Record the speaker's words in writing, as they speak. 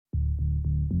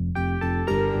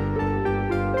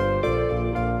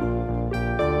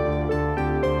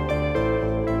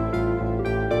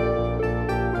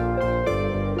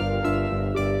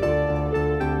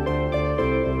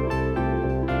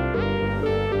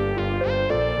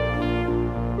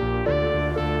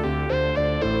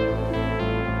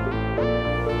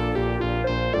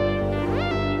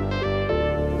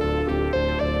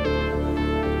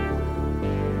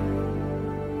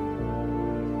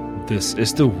This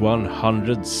is the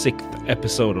 106th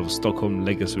episode of Stockholm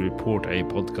Legacy Report, a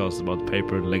podcast about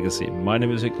paper and legacy. My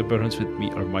name is Victor Bernhards. With me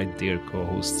are my dear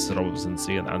co-hosts Robin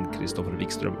Sensén and Christopher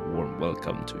Wikström. Warm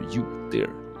welcome to you,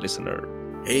 dear listener.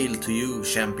 Hail to you,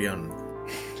 champion.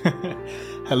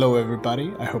 Hello,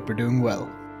 everybody. I hope you're doing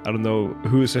well. I don't know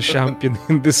who is a champion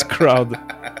in this crowd.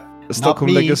 The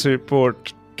Stockholm Legacy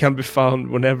Report can be found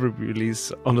whenever we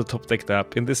release on the Top Deck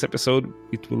app. In this episode,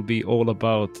 it will be all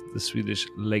about the Swedish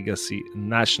Legacy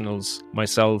Nationals.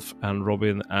 Myself and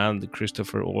Robin and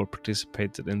Christopher all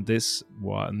participated in this.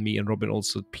 Me and Robin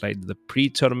also played the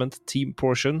pre-tournament team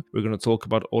portion. We're going to talk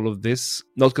about all of this.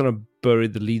 Not going to bury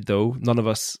the lead though. None of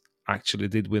us actually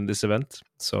did win this event,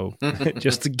 so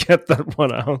just to get that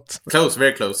one out. Close,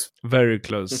 very close. Very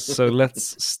close. So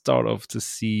let's start off to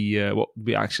see what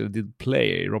we actually did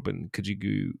play. Robin, could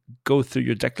you go through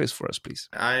your deck list for us, please?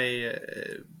 I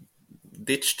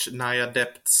ditched Naya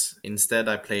Depths. Instead,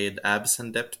 I played Abs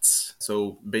and Depths.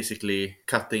 So basically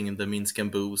cutting the Minsk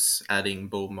and Boos, adding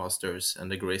Bowmasters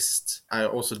and the Grist. I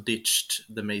also ditched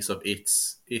the Maze of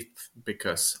Ith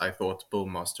because I thought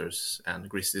Bowmasters and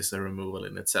Grist is a removal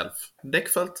in itself. Deck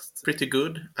felt pretty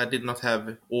good. I did not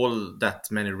have all that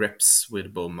many reps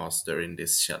with Bowmaster in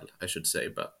this shell, I should say,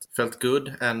 but felt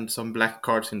good. And some black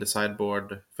cards in the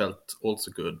sideboard felt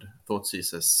also good.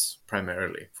 Thoughtseizes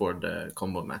primarily for the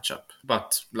combo matchup.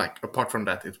 But apart from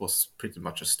that, it was pretty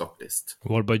much a stock list.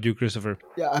 What about you, Christopher?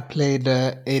 Yeah, I played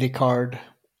 80 card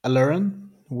Aluren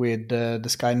with the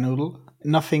Sky Noodle.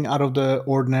 Nothing out of the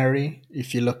ordinary.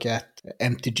 If you look at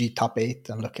MTG Top 8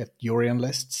 and look at Yorion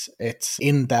lists, it's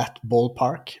in that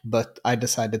ballpark, but I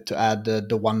decided to add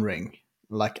the One Ring,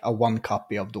 like a one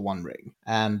copy of the One Ring.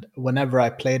 And whenever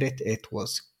I played it, it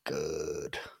was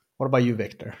good. What about you,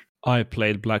 Victor? I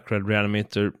played Black Red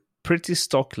Reanimator. Pretty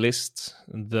stock list.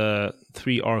 The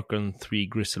 3 Archon, 3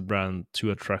 Griselbrand, 2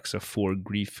 Atraxa, 4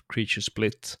 Grief Creature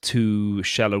split, 2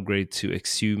 Shallow Grade, 2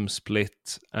 Exhume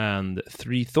split, and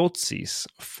 3 Thoughtseize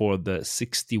for the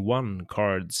 61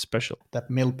 card special. That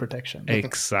mill protection.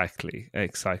 Exactly.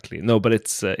 No, but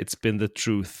it's been the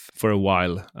truth for a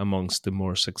while amongst the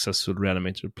more successful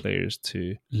Reanimator players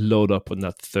to load up on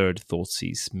that third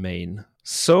Thoughtseize main.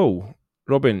 So,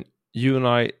 Robin, you and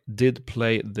I did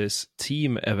play this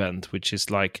team event, which is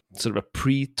like sort of a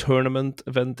pre-tournament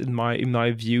event in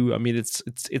my view. I mean,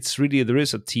 it's really, there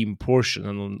is a team portion,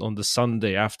 and on the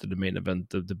Sunday after the main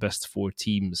event, the best 4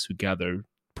 teams who gather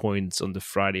points on the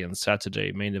Friday and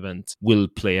Saturday main event will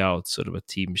play out sort of a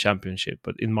team championship.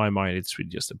 But in my mind, it's really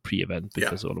just a pre-event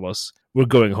because all of us were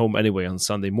going home anyway on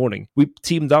Sunday morning. We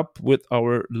teamed up with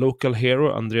our local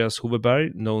hero, Andreas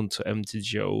Hoveberg, known to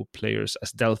MTGO players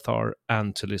as Delthar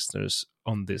and to listeners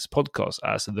on this podcast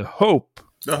as the Hope.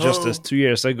 Just as 2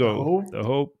 years ago, the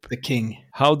Hope. The King.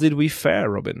 How did we fare,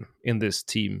 Robin, in this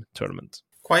team tournament?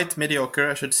 Quite mediocre,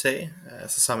 I should say,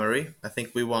 as a summary. I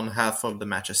think we won half of the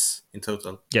matches in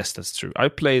total. Yes, that's true. I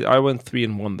went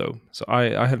 3-1 though, so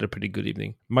I had a pretty good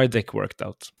evening. My deck worked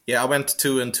out. Yeah, I went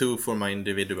 2-2 for my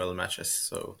individual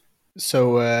matches,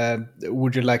 So,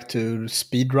 would you like to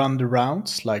speed run the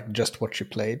rounds, like just what you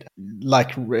played?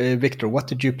 Like, Victor, what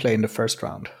did you play in the first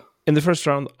round? In the first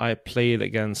round, I played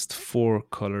against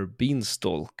 4-color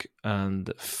Beanstalk and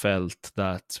felt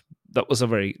that was a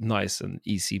very nice and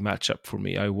easy matchup for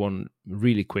me. I won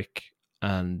really quick,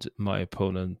 and my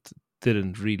opponent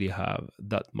didn't really have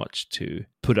that much to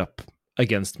put up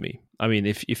against me. I mean,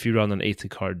 if you run an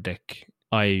 80-card deck,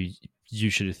 I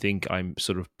usually think I'm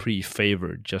sort of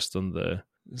pre-favored just on the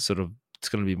sort of, it's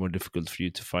going to be more difficult for you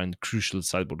to find crucial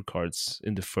sideboard cards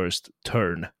in the first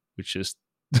turn, which is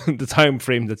the time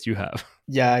frame that you have.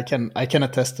 Yeah, I can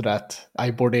attest to that.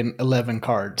 I board in 11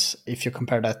 cards. If you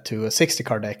compare that to a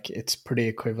 60-card deck, it's pretty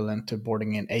equivalent to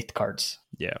boarding in 8 cards.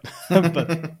 Yeah.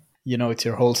 But, it's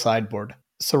your whole sideboard.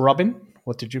 So, Robin,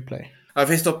 what did you play? I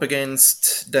faced up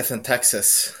against Death and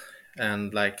Taxes.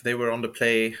 And they were on the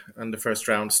play, and the first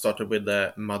round started with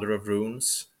the Mother of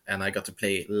Runes. And I got to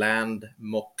play Land,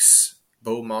 Mox,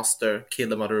 Bowmaster, kill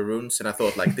the Mother of Runes, and I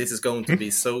thought this is going to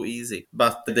be so easy.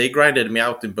 But they grinded me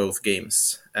out in both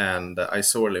games, and I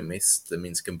sorely missed the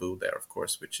Minsk and Boo there, of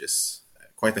course, which is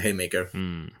quite a haymaker.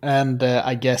 And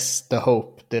I guess the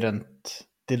Hope did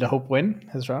the Hope win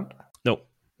his round?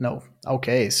 No.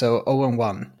 Okay, so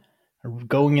 0-1.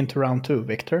 Going into round 2,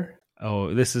 Victor?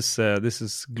 Oh, this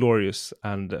is glorious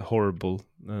and horrible.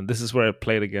 This is where I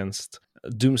played against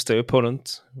Doomsday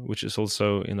opponent, which is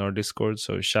also in our Discord,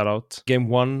 so shout out. Game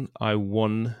 1, I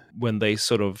won when they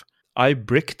I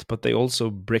bricked, but they also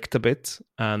bricked a bit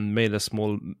and made a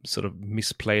small sort of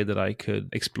misplay that I could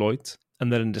exploit.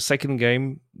 And then in the second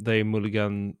game, they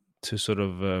mulligan to sort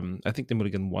of I think the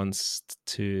mulligan wants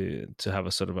to have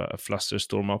a sort of a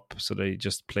flusterstorm up, so they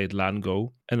just played land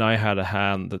go, and I had a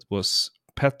hand that was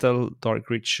Petal, Dark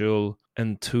Ritual,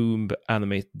 Entomb,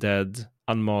 Animate Dead,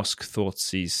 Unmask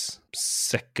Thoughtseize,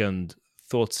 second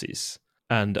Thoughtseize,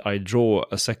 and I draw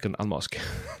a second Unmask.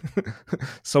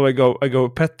 So I go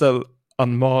Petal,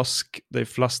 Unmask, they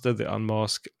fluster the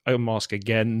Unmask, I unmask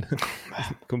again,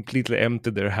 completely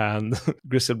empty their hand,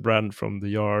 Griselbrand from the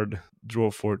yard, draw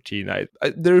 14.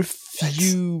 There are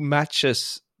few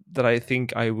matches that I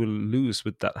think I will lose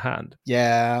with that hand.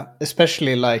 Yeah,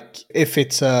 especially like if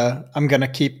it's I'm gonna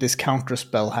keep this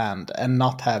counterspell hand and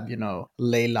not have,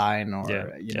 Leyline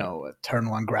or, turn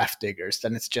one Graph Diggers,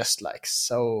 then it's just like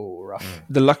so rough.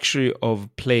 The luxury of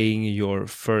playing your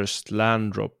first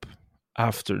land drop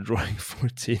after drawing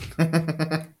 14.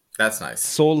 That's nice.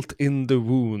 Salt in the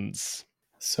wounds.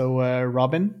 So,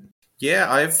 Robin?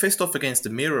 Yeah, I faced off against the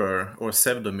Mirror, or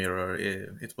Pseudo Mirror.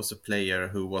 It was a player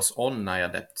who was on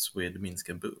Naiadept with Minsk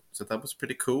and Boo. So that was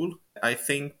pretty cool. I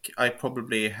think I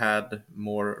probably had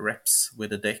more reps with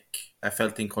the deck. I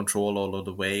felt in control all of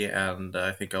the way, and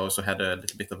I think I also had a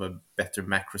little bit of a better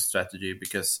macro strategy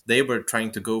because they were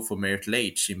trying to go for Myrtle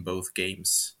Age in both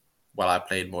games, while I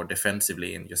played more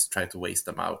defensively and just tried to waste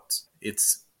them out.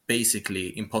 It's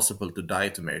basically impossible to die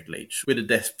to Myrtle Age. With the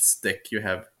Depths deck, you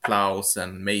have Plows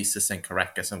and Maces and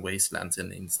Caracas and Wastelands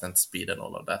and instant speed and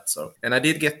all of that. And I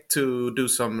did get to do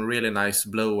some really nice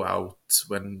blowout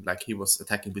when he was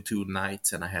attacking with 2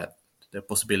 knights and I had the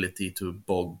possibility to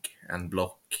bog and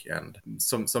block, and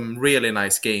some really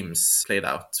nice games played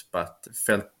out, but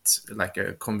felt like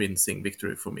a convincing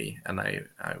victory for me, and I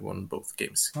won both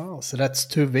games. Oh, so that's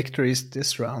 2 victories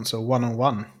this round, so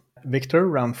 1-1. Victor,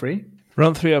 round 3?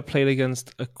 Round 3, I played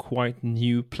against a quite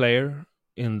new player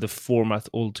in the format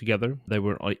altogether. They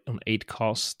were on 8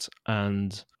 cost,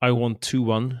 and I won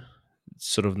 2-1.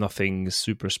 Sort of nothing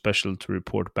super special to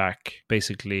report back.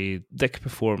 Basically, deck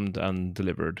performed and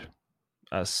delivered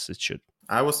as it should.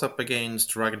 I was up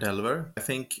against Ragdelver. I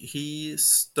think he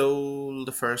stole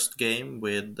the first game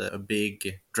with a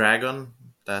big dragon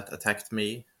that attacked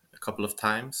me a couple of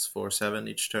times for 7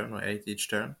 each turn or 8 each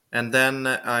turn. And then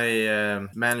I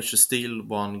managed to steal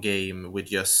one game with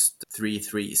just 3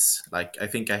 threes. I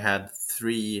think I had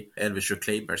 3 Elvish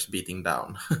Reclaimers beating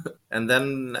down. And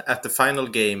then at the final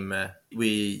game, we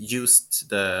used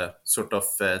the sort of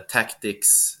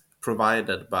tactics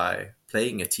provided by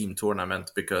playing a team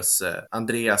tournament because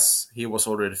Andreas, he was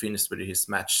already finished with his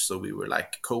match, so we were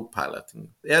co-piloting.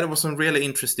 Yeah, there was some really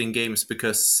interesting games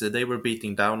because they were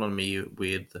beating down on me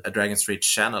with a Dragon Street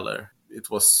Channeler. It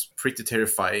was pretty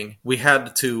terrifying. We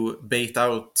had to bait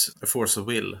out a Force of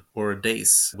Will or a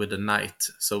Daze with a Knight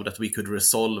so that we could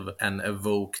resolve an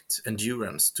evoked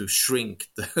Endurance to shrink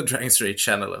the Dragon Street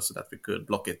Channeler so that we could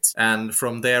block it. And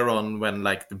from there on, when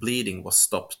the bleeding was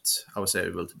stopped, I was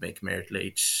able to make Myrtle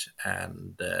Age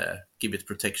and give it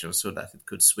protection so that it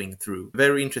could swing through.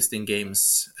 Very interesting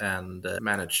games, and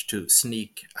managed to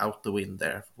sneak out the win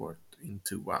there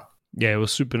into 1. Yeah, it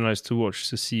was super nice to watch,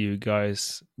 to see you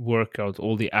guys work out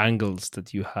all the angles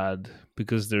that you had,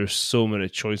 because there's so many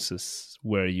choices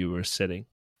where you were sitting.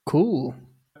 Cool.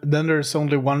 Then there's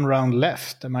only 1 round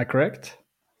left, am I correct?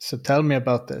 So tell me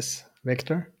about this,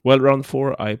 Victor. Well, round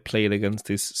 4, I played against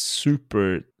this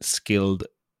super skilled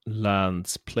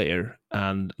lands player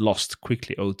and lost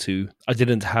quickly 0-2. I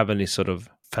didn't have any sort of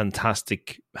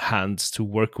fantastic hands to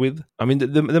work with. I mean, the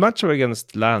matchup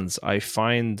against lands, I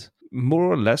find more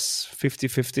or less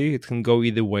 50-50. It can go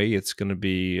either way. It's going to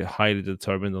be highly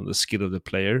determined on the skill of the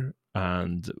player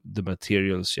and the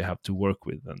materials you have to work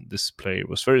with. And this player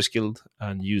was very skilled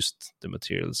and used the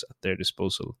materials at their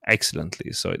disposal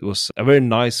excellently. So it was a very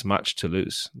nice match to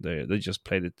lose. They just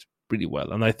played it really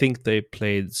well. And I think they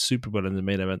played super well in the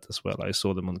main event as well. I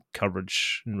saw them on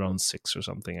coverage in round 6 or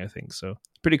something, I think. So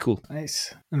pretty cool.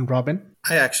 Nice. And Robin?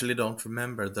 I actually don't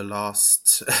remember the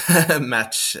last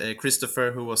match.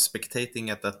 Christopher, who was spectating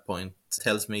at that point,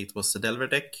 tells me it was a Delver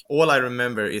deck. All I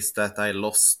remember is that I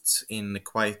lost in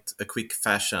quite a quick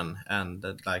fashion, and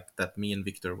that me and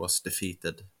Victor was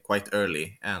defeated quite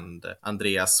early, and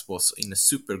Andreas was in a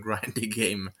super grindy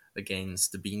game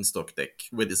against the Beanstalk deck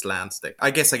with his lands deck.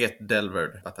 I guess I get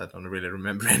Delvered, but I don't really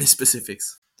remember any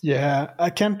specifics. Yeah, I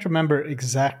can't remember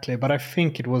exactly, but I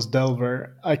think it was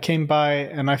Delver. I came by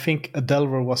and I think a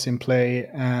Delver was in play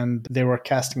and they were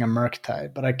casting a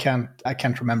Murktide, but I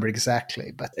can't remember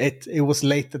exactly. But it was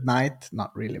late at night,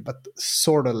 not really, but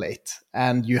sort of late.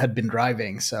 And you had been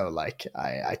driving, so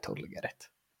I totally get it.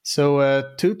 So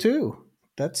 2-2.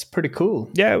 That's pretty cool.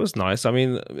 Yeah, it was nice. I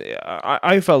mean,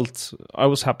 I felt I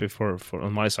was happy for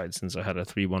on my side since I had a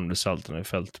 3-1 result and I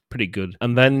felt pretty good.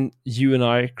 And then you and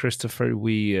I, Christopher,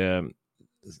 we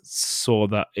saw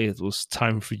that it was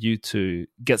time for you to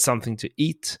get something to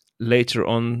eat. Later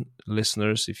on,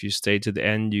 listeners, if you stay to the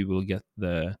end, you will get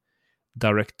the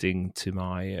directing to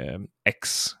my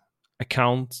X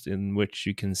account in which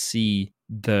you can see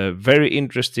the very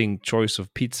interesting choice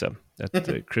of pizza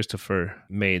that Christopher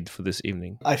made for this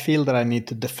evening. I feel that I need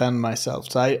to defend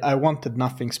myself. So I wanted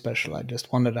nothing special. I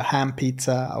just wanted a ham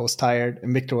pizza. I was tired.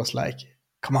 And Victor was like,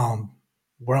 come on,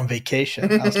 we're on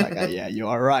vacation. I was like, oh, yeah, you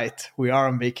are right. We are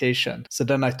on vacation. So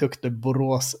then I took the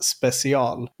Borås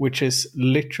Special, which is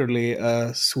literally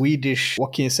a Swedish,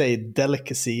 what can you say,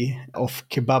 delicacy of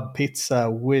kebab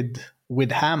pizza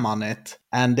with ham on it.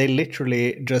 And they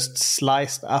literally just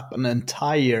sliced up an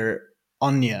entire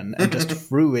onion and just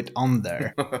threw it on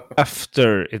there.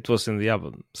 After it was in the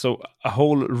oven. So a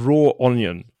whole raw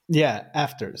onion. Yeah,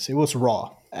 after. So it was raw.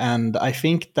 And I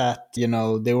think that,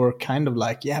 they were kind of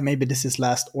like, yeah, maybe this is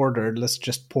last order. Let's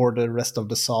just pour the rest of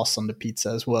the sauce on the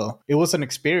pizza as well. It was an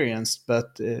experience,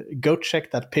 but go check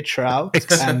that picture out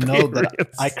and know that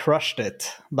I crushed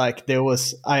it. Like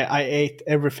I ate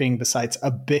everything besides a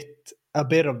bit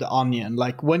of the onion.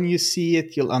 Like when you see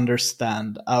it, you'll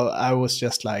understand. I was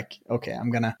just like, okay, I'm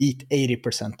gonna eat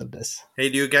 80% of this. Hey,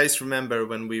 do you guys remember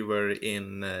when we were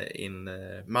in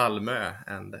Malmö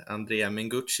and Andrea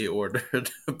Mengucci ordered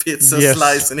a pizza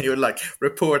slice and he was like,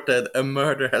 reported a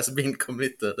murder has been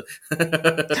committed?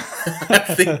 I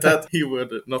think that he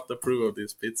would not approve of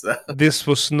this pizza. This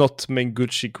was not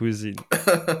Mengucci cuisine.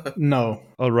 No.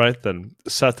 All right then.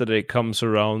 Saturday comes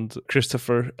around.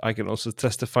 Christopher, I can also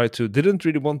testify to, didn't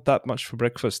really want that much for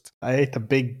breakfast. I ate a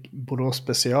big Borås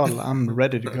Special. I'm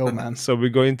ready to go, man. So we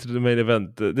go into the main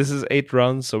event. This is 8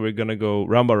 rounds, so we're going to go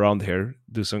round by round here,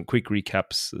 do some quick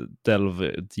recaps,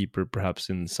 delve deeper perhaps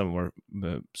in some of our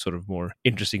sort of more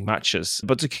interesting matches.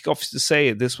 But to kick off, to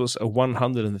say this was a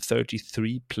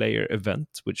 133-player event,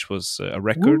 which was a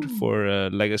record for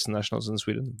Legacy Nationals in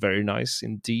Sweden. Very nice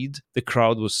indeed. The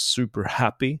crowd was super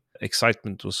happy.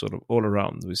 Excitement was sort of all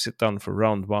around. We sit down for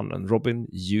round 1, and Robin,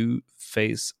 you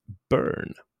face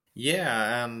Burn.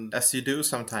 Yeah, and as you do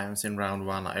sometimes in round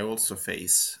 1, I also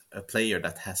face a player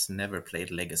that has never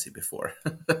played Legacy before.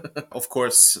 Of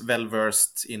course,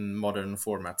 well-versed in modern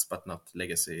formats, but not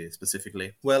Legacy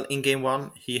specifically. Well, in game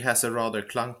 1, he has a rather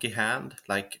clunky hand,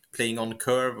 like playing on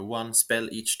curve, 1 spell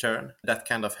each turn. That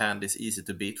kind of hand is easy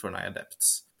to beat for Naya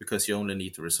Adepts, because you only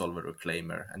need to resolve a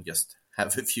Reclaimer and just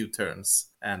have a few turns,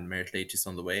 and Merit Lage is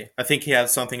on the way. I think he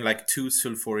has something like 2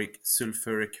 sulfuric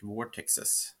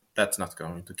vortexes. That's not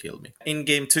going to kill me. In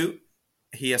game 2,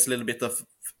 he has a little bit of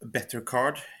a better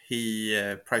card. He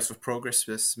Price of Progress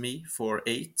with me for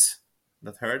 8.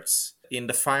 That hurts. In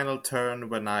the final turn,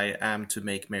 when I am to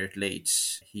make Merit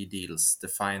Lage, he deals the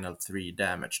final 3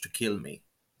 damage to kill me.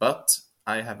 But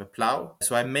I have a plow,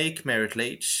 so I make Merit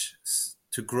Lage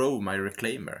to grow my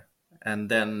Reclaimer, and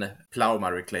then plow my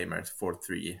Reclaimer for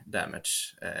 3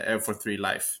 damage, for 3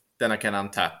 life. Then I can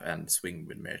untap and swing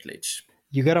with Merit Lage.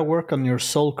 You gotta work on your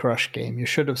Soul Crush game. You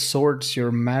should have swords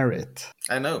your merit.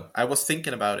 I know. I was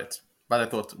thinking about it, but I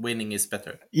thought winning is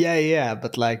better. Yeah,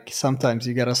 but like sometimes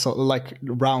you gotta like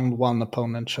round 1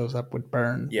 opponent shows up with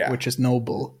Burn, which is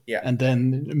noble, and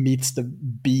then meets the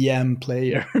BM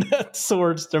player that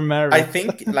swords their merit. I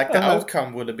think like the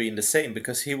outcome would have been the same,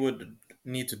 because he would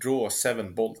need to draw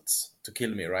 7 bolts to kill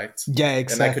me, right? Yeah,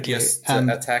 exactly. And I could just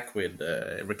attack with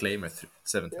Reclaimer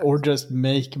 7 times. Or just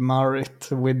make Marit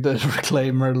with the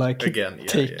Reclaimer, like again,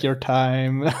 take your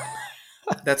time.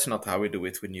 That's not how we do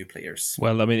it with new players.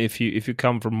 Well, I mean, if you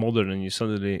come from Modern and you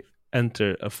suddenly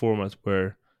enter a format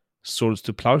where Swords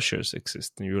to Plowshares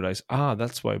exist, and you realize,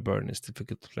 that's why Burn is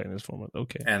difficult to play in this format.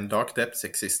 Okay. And Dark Depths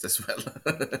exist as well.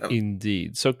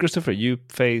 Indeed. So, Christopher, you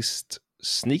faced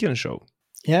Sneak and Show.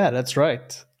 Yeah, that's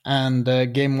right. And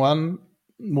game 1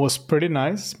 was pretty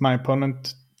nice. My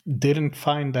opponent didn't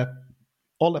find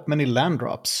all that many land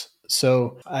drops.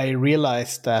 So I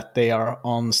realized that they are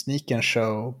on Sneak and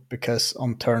Show because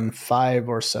on turn 5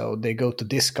 or so, they go to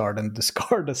discard and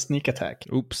discard a sneak attack.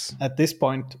 Oops. At this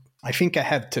point, I think I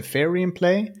had Teferi in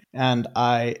play, and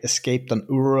I escaped an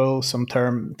Uro some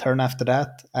turn after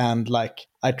that. And like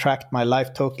I tracked my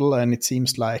life total, and it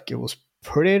seems like it was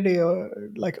pretty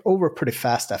over pretty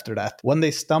fast after that. When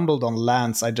they stumbled on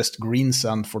lands, I just green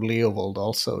sunned for Leovold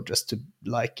also, just to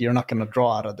you're not going to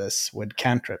draw out of this with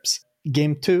cantrips.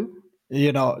 Game 2,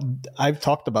 I've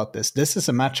talked about this. This is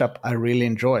a matchup I really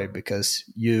enjoy because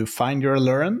you find your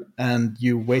Alluran and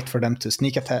you wait for them to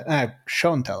sneak attack,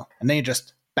 show and tell, and then you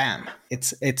just bam,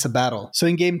 it's a battle. So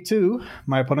in game 2,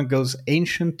 my opponent goes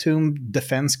Ancient Tomb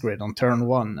Defense Grid on turn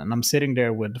 1, and I'm sitting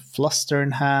there with Fluster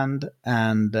in hand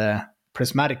and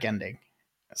Prismatic Ending.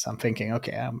 So I'm thinking,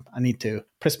 okay, I need to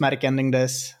Prismatic Ending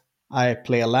this. I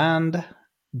play a land,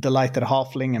 Delighted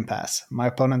Halfling, and pass. My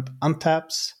opponent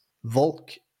untaps,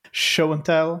 Volk, Show and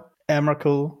Tell,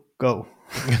 Emrakul, go.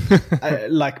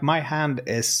 Like, my hand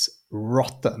is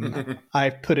rotten. I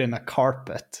put in a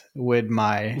carpet with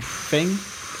my thing.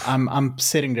 I'm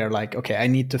sitting there like, okay, I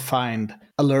need to find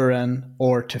Aluren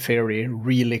or Teferi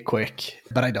really quick,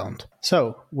 but I don't.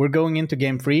 So we're going into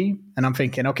game 3, and I'm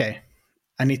thinking, okay,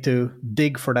 I need to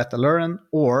dig for that Aluren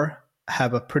or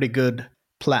have a pretty good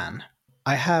plan.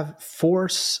 I have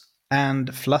Force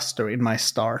and Fluster in my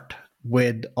start,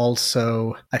 with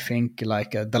also, I think,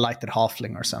 like a Delighted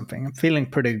Halfling or something. I'm feeling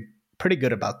pretty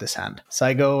good about this hand. So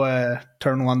I go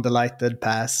turn 1 Delighted,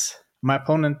 pass. My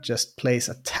opponent just plays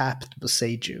a tapped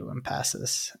Boseiju and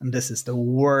passes. And this is the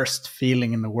worst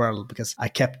feeling in the world, because I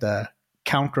kept a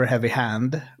counter-heavy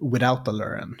hand without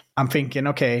Aluren. I'm thinking,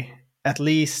 okay, at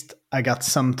least I got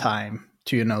some time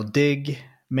to, dig,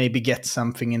 maybe get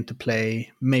something into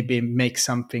play, maybe make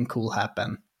something cool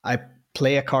happen. I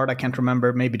play a card I can't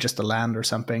remember, maybe just a land or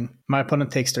something. My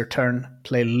opponent takes their turn,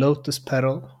 play Lotus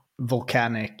Petal,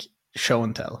 Volcanic, Show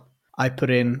and Tell. I put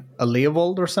in a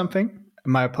Leovold or something.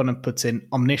 My opponent puts in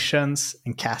Omniscience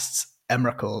and casts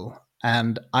Emrakul.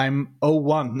 And I'm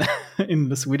 0-1 in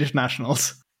the Swedish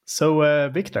Nationals. So,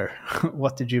 Victor,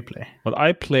 what did you play? Well,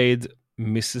 I played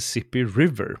Mississippi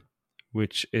River,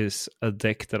 which is a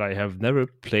deck that I have never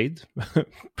played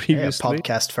previously. Yeah,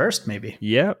 podcast first, maybe.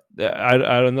 Yeah, I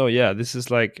don't know. Yeah, this is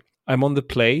like, I'm on the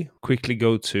play, quickly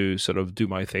go to sort of do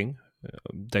my thing.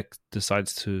 Deck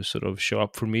decides to sort of show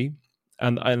up for me.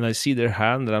 And I see their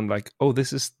hand, and I'm like, oh,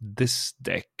 this is this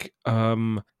deck.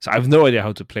 So I have no idea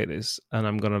how to play this, and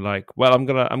I'm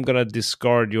gonna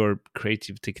discard your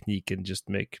creative technique and just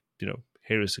make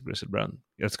Heroes Aggressive Brand.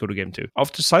 Let's go to game 2.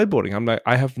 After sideboarding, I'm like,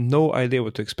 I have no idea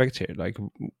what to expect here. Like,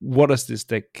 what does this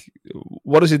deck?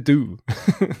 What does it do?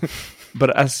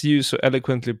 But as you so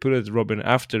eloquently put it, Robin,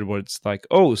 afterwards, like,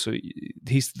 oh, so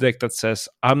he's the deck that says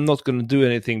I'm not gonna do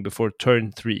anything before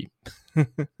turn 3.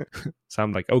 So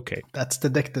I'm like, okay. That's the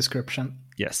deck description.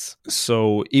 Yes.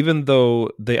 So even though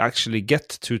they actually get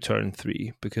to turn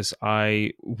 3, because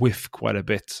I whiff quite a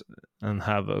bit and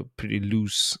have a pretty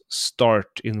loose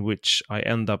start in which I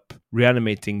end up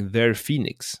reanimating their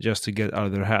Phoenix just to get out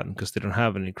of their hand, because they don't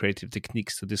have any creative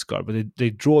techniques to discard, but they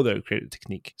draw their creative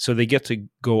technique. So they get to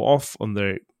go off on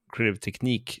their creative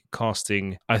technique,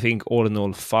 casting, I think, all in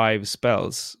all 5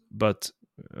 spells, but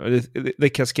they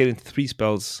cascade into 3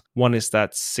 spells. One is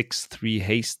that 6/3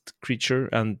 haste creature,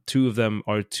 and 2 of them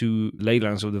are 2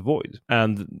 Leylands of the Void.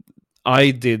 And I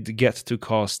did get to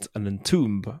cast an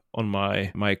Entomb on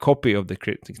my copy of the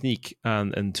creative technique,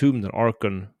 and entombed an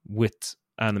Archon with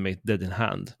Animate Dead in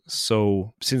hand.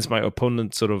 So since my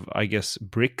opponent sort of, I guess,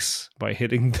 bricks by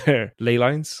hitting their ley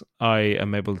lines, I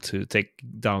am able to take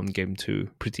down game 2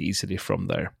 pretty easily from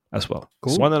there as well.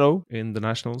 Cool. 1-0 in the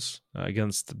Nationals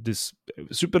against this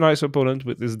super nice opponent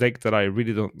with this deck that I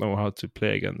really don't know how to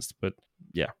play against. But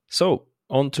yeah. So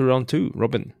on to round 2.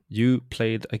 Robin, you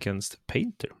played against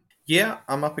Painter. Yeah,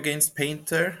 I'm up against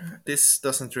Painter. This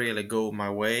doesn't really go my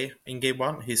way. In game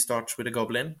 1, he starts with a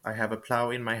Goblin. I have a Plow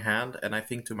in my hand, and I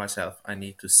think to myself, I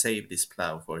need to save this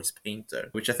Plow for his Painter,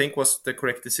 which I think was the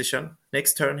correct decision.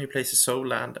 Next turn, he plays a Soul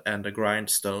Land and a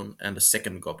Grindstone and a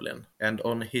second Goblin. And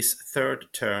on his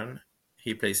third turn,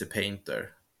 he plays a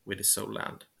Painter with his Soul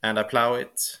Land. And I Plow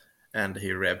it, and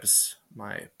he rebs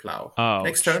my Plow. Ouch.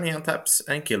 Next turn, he untaps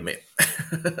and kill me.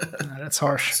 That's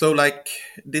harsh. So, like,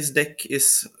 this deck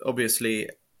is obviously,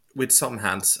 with some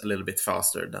hands, a little bit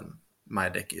faster than my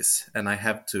deck is. And I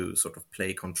have to sort of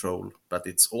play control, but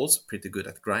it's also pretty good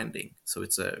at grinding. So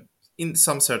it's it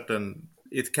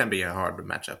can be a hard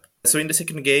matchup. So in the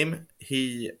second game,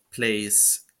 he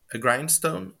plays a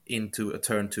Grindstone into a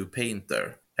turn 2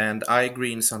 Painter. And I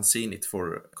green Sun Zenith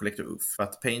for Collector Oof.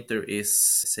 But Painter is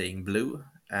saying blue.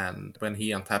 And when he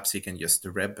untaps, he can just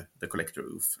reb the Collector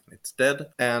Oof, and it's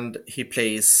dead. And he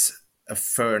plays a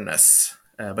Furnace,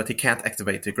 but he can't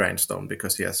activate the Grindstone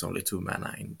because he has only 2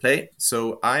 mana in play.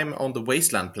 So I'm on the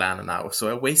Wasteland plan now, so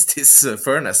I waste his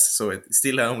Furnace, so it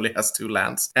still only has 2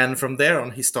 lands. And from there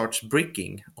on, he starts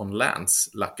bricking on lands,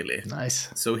 luckily. Nice.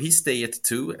 So he stays at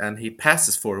 2, and he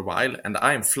passes for a while, and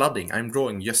I'm flooding. I'm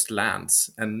drawing just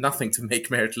lands, and nothing to make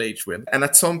Merit Lage with. And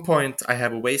at some point, I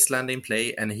have a Wasteland in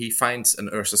play, and he finds an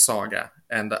Ursa Saga,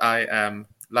 and I am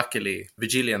luckily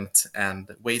vigilant and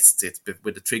wastes it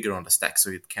with the trigger on the stack, so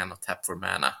it cannot tap for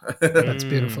mana. That's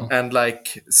beautiful. And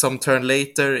like some turn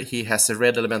later, he has a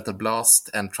red elemental blast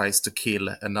and tries to kill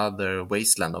another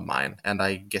wasteland of mine, and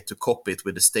I get to copy it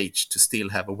with the stage to still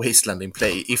have a wasteland in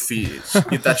play if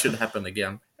that should happen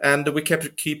again. And we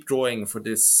keep drawing for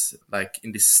this, like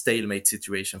in this stalemate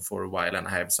situation for a while, and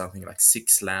I have something like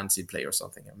 6 lands in play or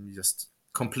something. I'm just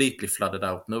completely flooded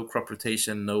out. No crop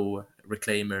rotation, no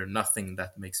reclaimer, nothing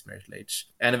that makes Miracle Age.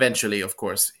 And eventually, of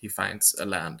course, he finds a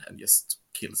land and just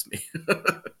kills me.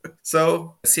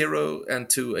 So 0 and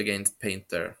 2 against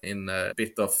Painter in a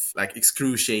bit of like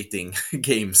excruciating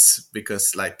games,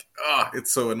 because like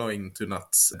it's so annoying to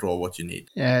not draw what you need.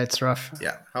 Yeah, it's rough.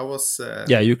 Yeah. How was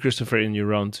You, Christopher, in your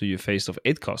round 2 you faced of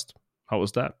 8 cost. How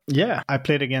was that? Yeah, I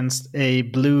played against a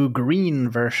blue-green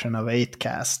version of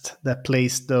 8cast that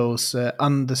plays those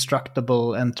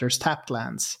undestructible enters tapped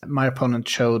lands. My opponent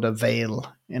showed a Veil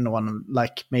in one,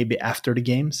 like maybe after the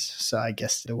games, so I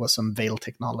guess there was some Veil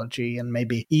technology and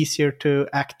maybe easier to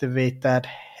activate that.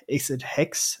 Is it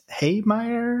Hex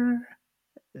Haymire?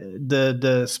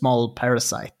 The small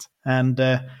parasite. And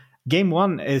game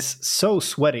 1 is so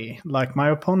sweaty. Like my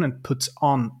opponent puts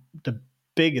on the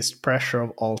biggest pressure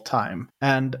of all time.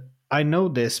 And I know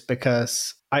this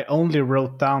because I only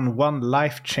wrote down 1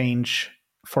 life change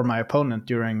for my opponent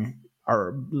during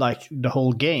the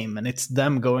whole game, and it's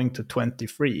them going to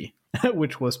 23.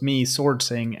 Which was me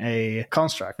sourcing a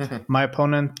construct. My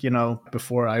opponent,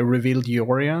 before I revealed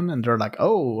Yorion, and they're like,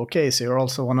 oh, okay, so you're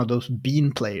also one of those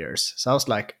bean players. So I was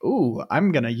like, ooh,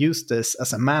 I'm going to use this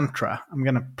as a mantra. I'm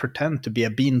going to pretend to be a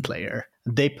bean player.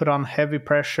 They put on heavy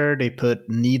pressure, they put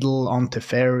Needle on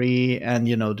Teferi, and,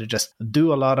 they just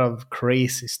do a lot of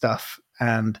crazy stuff.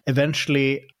 And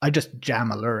eventually, I just jam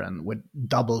Aluren with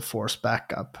double force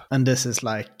backup. And this is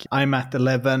like, I'm at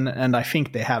 11, and I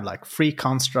think they have like 3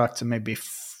 constructs and maybe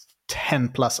 10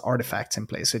 plus artifacts in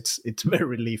place. It's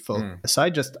very lethal. So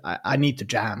I need to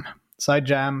jam. So I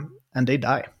jam, and they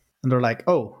die. And they're like,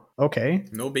 oh, okay.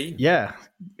 No bean. Yeah.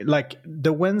 Like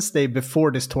the Wednesday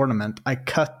before this tournament, I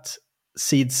cut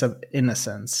Seeds of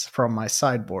Innocence from my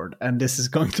sideboard, and this is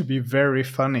going to be very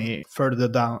funny further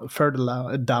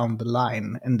down the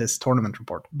line in this tournament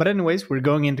report. But anyways, we're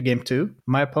going into game 2.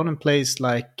 My opponent plays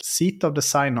like Seat of the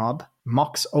Synod,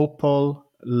 Mox Opal,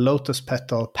 Lotus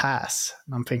Petal, Pass.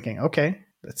 And I'm thinking, okay,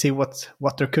 let's see what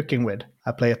they're cooking with.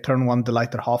 I play a turn 1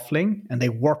 Delighted Halfling, and they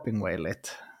Warping Wail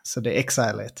it, so they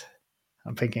exile it.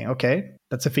 I'm thinking, okay,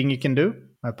 that's a thing you can do.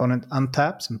 My opponent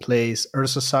untaps and plays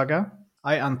Urza Saga.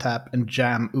 I untap and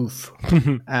jam Oof.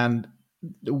 And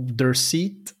their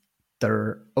Seat,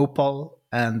 their Opal,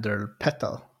 and their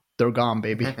Petal, they're gone,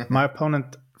 baby. My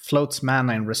opponent floats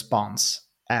mana in response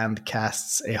and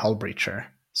casts a Hull Breacher.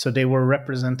 So they were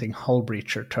representing Hull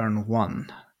Breacher turn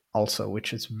 1 also,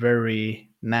 which is very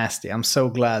nasty. I'm so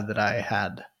glad that I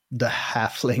had the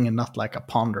Halfling and not like a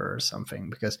Ponder or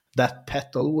something, because that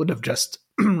Petal would have just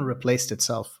replaced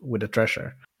itself with a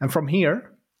treasure. And from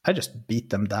here, I just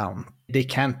beat them down. They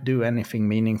can't do anything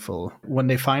meaningful. When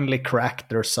they finally crack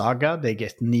their Saga, they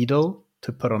get Needle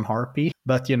to put on Harpy.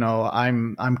 But,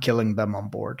 I'm killing them on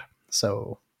board.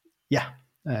 So, yeah,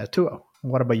 2-0.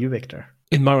 What about you, Victor?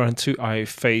 In my round 2, I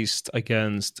faced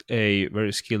against a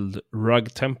very skilled Rug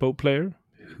Tempo player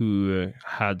who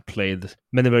had played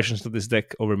many versions of this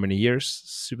deck over many years.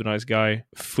 Super nice guy.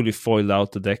 Fully foiled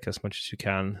out the deck as much as you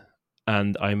can.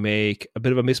 And I make a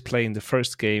bit of a misplay in the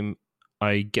first game.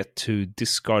 I get to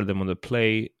discard them on the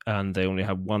play, and they only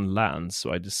have 1 land,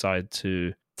 so I decide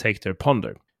to take their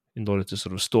Ponder in order to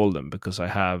sort of stall them, because I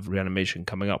have reanimation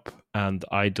coming up, and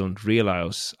I don't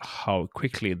realize how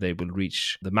quickly they will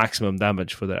reach the maximum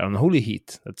damage for their Unholy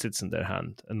Heat that sits in their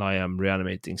hand, and I am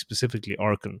reanimating specifically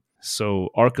Archon. So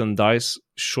Archon dies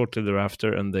shortly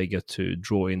thereafter, and they get to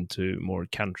draw into more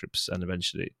cantrips and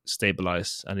eventually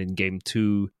stabilize. And in game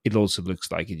 2, it also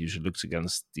looks like it usually looks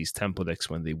against these tempo decks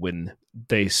when they win.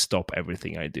 They stop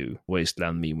everything I do,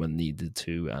 wasteland me when needed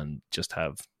to, and just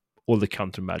have all the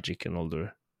counter magic and all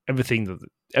the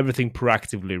everything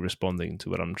proactively responding to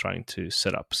what I'm trying to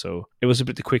set up. So it was a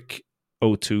pretty quick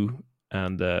 0-2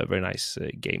 and very nice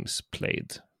games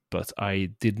played, but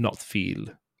I did not feel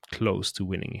close to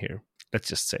winning here, let's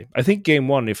just say. I think game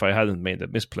 1, if I hadn't made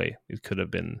that misplay, it could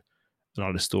have been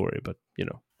another story, but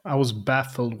I was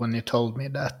baffled when you told me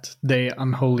that they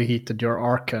unholy heated your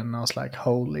Archon. I was like,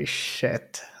 holy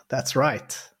shit, that's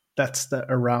right. That's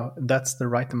the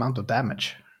right amount of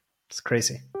damage. It's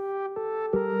crazy.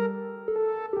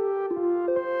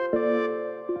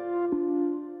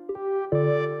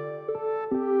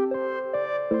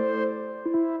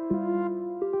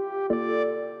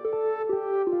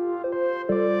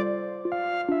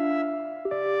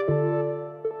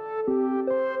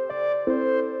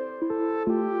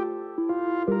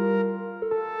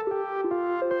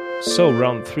 So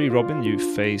round 3, Robin, you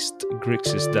faced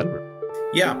Grixis Delver.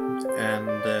 Yeah, and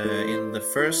in the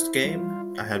first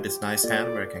game, I have this nice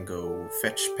hand where I can go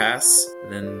fetch, pass.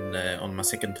 Then on my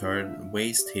second turn,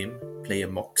 waste him, play a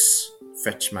Mox,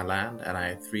 fetch my land, and I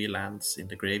have 3 lands in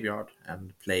the graveyard,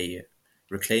 and play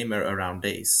Reclaimer around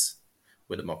days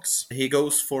with a Mox. He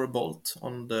goes for a bolt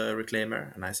on the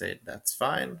Reclaimer, and I say, that's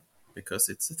fine, because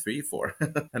it's a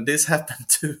 3/4. And this happened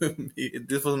to me.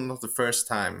 This was not the first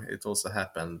time. It also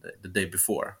happened the day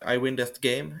before. I win that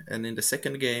game, and in the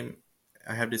second game,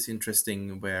 I have this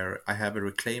interesting where I have a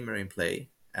Reclaimer in play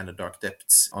and a Dark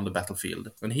Depths on the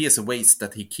battlefield. And he has a waste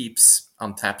that he keeps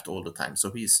untapped all the time,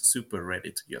 so he's super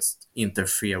ready to just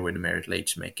interfere with Merit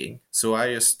Lage making. So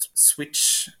I just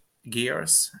switch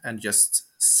gears and just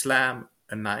slam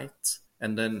a knight,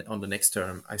 and then on the next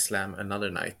turn I slam another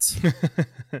knight.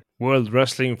 World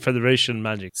Wrestling Federation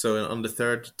magic. So on the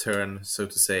third turn, so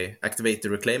to say, activate the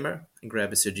Reclaimer and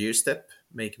grab a Surgery Step,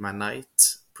 make my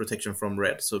knight protection from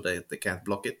red so that they can't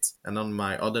block it. And on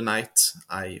my other knight,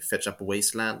 I fetch up a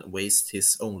Wasteland, waste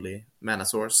his only mana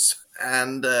source,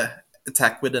 and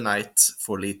attack with the knight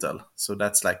for lethal. So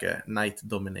that's like a knight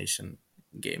domination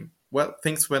game. Well,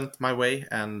 things went my way,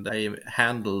 and I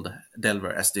handled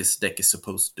Delver as this deck is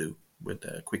supposed to do, with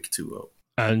a quick 2-0.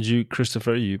 And you,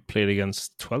 Christopher, you played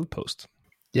against 12 Post.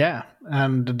 Yeah,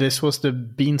 and this was the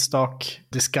Beanstalk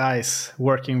disguise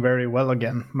working very well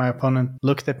again. My opponent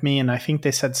looked at me, and I think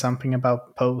they said something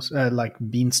about Post, like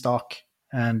Beanstalk.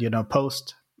 And,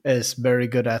 Post is very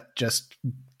good at just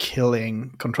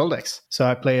killing control decks. So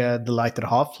I play a Delighted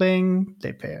Halfling,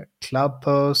 they play a Cloud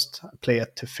Post, I play a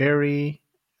Teferi.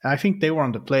 I think they were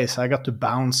on the play, so I got to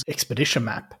bounce Expedition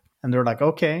Map. And they're like,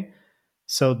 okay.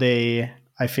 So they,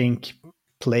 I think,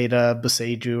 played a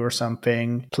Boseiju or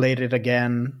something, played it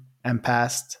again and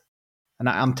passed. And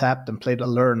I untapped and played a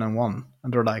Learn and won.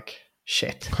 And they're like,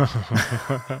 shit.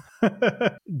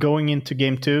 Going into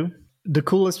game 2, the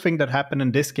coolest thing that happened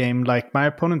in this game, like my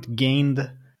opponent gained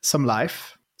some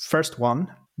life. First 1,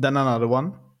 then another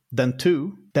 1, then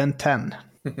 2, then 10.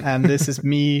 And this is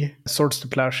me, Swords to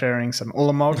Plowsharings and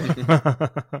Olamog.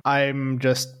 I'm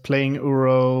just playing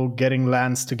Uro, getting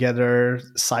lands together,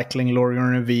 cycling Lorien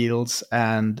Reveals,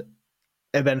 and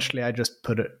eventually I just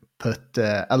put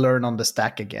a Learn on the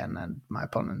stack again, and my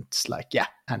opponent's like, yeah,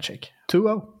 handshake.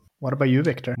 2-0. What about you,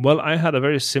 Victor? Well, I had a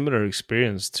very similar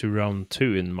experience to round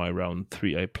 2 in my round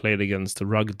 3. I played against the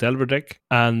Rug Delver deck,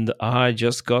 and I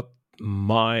just got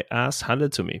my ass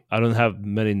handed to me. I don't have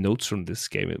many notes from this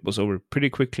game. It was over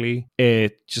pretty quickly.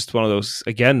 It just one of those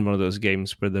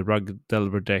games where the Rug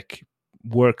Delver deck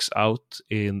works out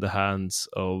in the hands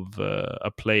of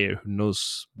a player who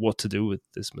knows what to do with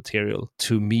this material.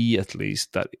 To me, at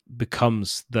least, that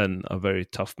becomes then a very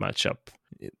tough matchup.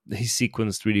 He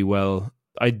sequenced really well.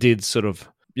 I did sort of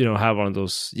have one of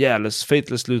those, let's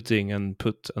Faithless Looting and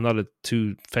put another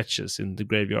 2 fetches in the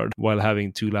graveyard while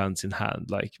having 2 lands in hand.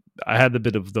 Like, I had a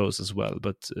bit of those as well,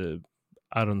 but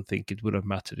I don't think it would have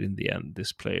mattered in the end.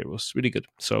 This player was really good.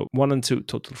 So 1 and 2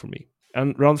 total for me.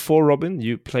 And round 4, Robin,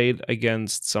 you played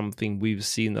against something we've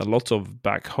seen a lot of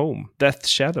back home, Death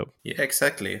Shadow. Yeah,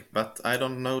 exactly. But I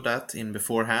don't know that in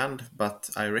beforehand, but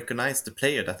I recognize the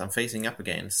player that I'm facing up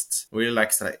against.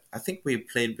 I think we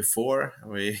played before.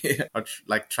 We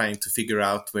are trying to figure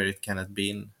out where it can have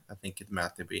been. I think it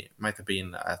might have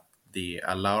been at the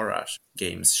Alara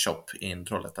Games shop in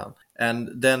Trollhättan. And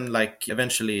then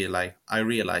eventually I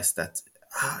realized that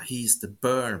he's the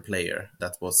Burn player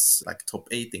that was top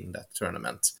 8 in that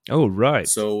tournament. Oh, right.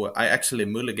 So I actually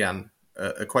mulligan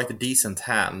quite a decent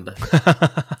hand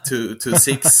to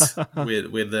 6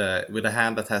 with a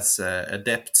hand that has a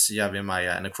Depth,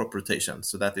 Yavimaya, and a Crop Rotation.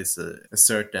 So that is a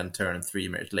certain turn 3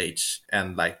 Merit Lage,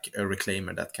 and a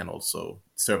Reclaimer that can also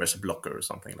serve as a blocker or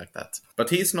something like that.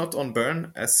 But he's not on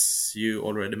Burn, as you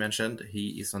already mentioned.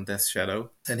 He is on Death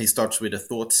Shadow, and he starts with a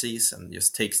Thoughtseize and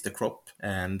just takes the crop,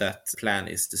 and that plan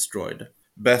is destroyed.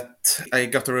 But I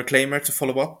got a Reclaimer to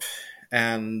follow up,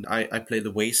 and I play the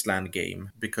Wasteland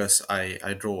game because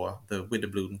I draw the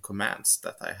Witherbloom commands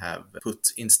that I have put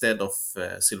instead of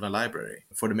Sylvan Library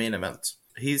for the main event.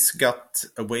 He's got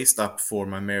a waste up for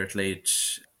my Merit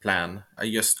Lage plan. I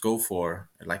just go for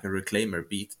a Reclaimer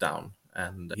beatdown,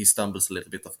 and he stumbles a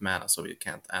little bit of mana, so he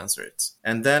can't answer it.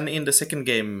 And then in the second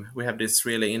game, we have this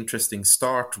really interesting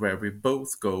start where we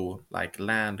both go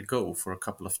land go for a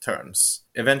couple of turns.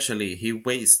 Eventually, he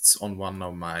wastes on one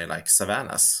of my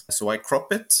savannas. So I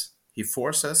crop it, he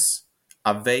forces,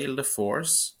 avail the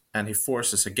force, and he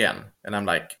forces again. And I'm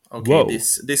like, okay, Whoa.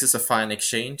 this is a fine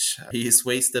exchange. He's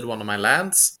wasted one of my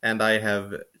lands, and I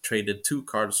have traded 2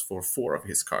 cards for 4 of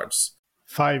his cards.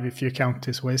 5 if you count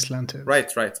his wasteland too.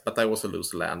 Right, but I also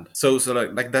lose land. So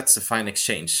like that's a fine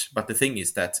exchange. But the thing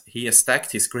is that he has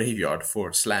stacked his graveyard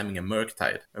for slamming a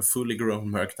Murktide, a fully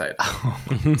grown Murktide.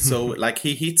 So like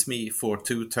he hits me for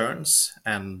 2 turns,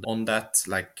 and on that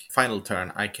like final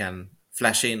turn I can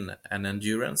flash in an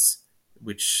Endurance,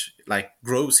 which like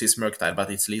grows his Murktide, but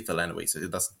it's lethal anyway, so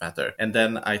it doesn't matter. And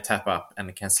then I tap up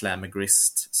and can slam a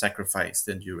Grist, sacrifice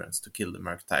the Endurance to kill the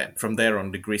Murktide. From there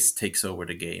on, the Grist takes over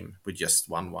the game with just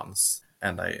 1/1s.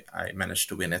 And I managed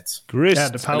to win it. Grist. Yeah,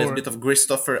 the A power. little bit of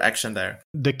Gristoffer action there.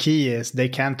 The key is they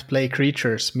can't play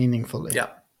creatures meaningfully. Yeah.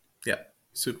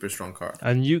 Super strong card.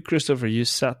 And you, Christopher, you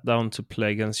sat down to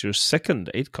play against your second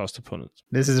 8-cost opponent.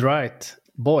 This is right.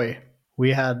 Boy,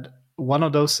 we had one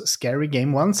of those scary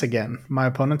game once again. My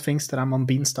opponent thinks that I'm on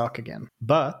Beanstalk again.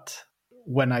 But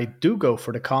when I do go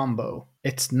for the combo,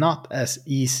 it's not as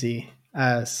easy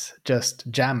as just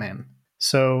jam in.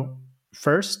 So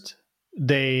first,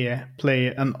 they play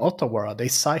an Otawara. They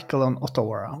cycle on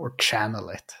Otawara or channel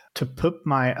it to put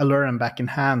my Alluran back in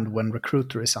hand when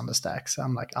Recruiter is on the stack. So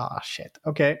I'm like, shit.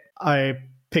 Okay, I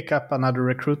pick up another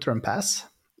Recruiter and pass.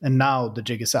 And now the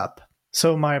jig is up.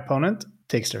 So my opponent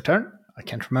takes their turn. I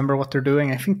can't remember what they're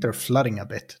doing. I think they're flooding a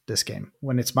bit this game.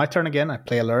 When it's my turn again, I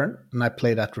play Alluran and I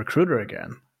play that Recruiter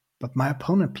again. But my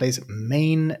opponent plays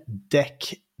main deck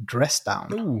Dress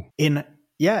Down. Ooh. In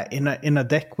a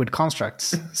deck with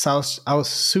constructs. So I was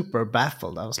super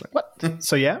baffled. I was like, what?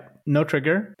 So yeah, no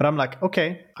trigger. But I'm like,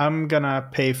 okay, I'm gonna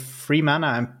pay 3 mana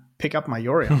and pick up my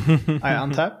Yorion. I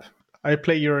untap, I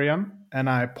play Yorion, and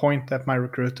I point at my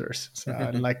Recruiters. So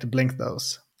I like to blink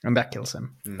those. And that kills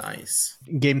him. Nice.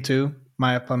 Game 2,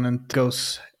 my opponent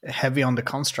goes heavy on the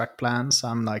construct plan. So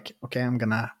I'm like, okay, I'm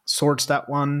gonna Swords that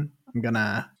one. I'm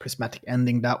gonna Prismatic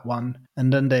Ending that one.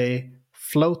 And then they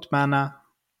float mana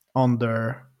on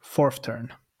their 4th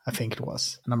turn, I think it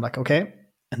was. And I'm like, okay.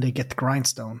 And they get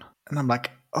Grindstone. And I'm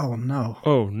like, oh no.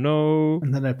 Oh no.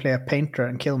 And then they play a Painter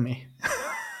and kill me.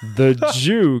 The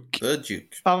Duke. The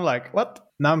Duke. I'm like,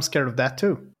 what? Now I'm scared of that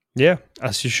too. Yeah,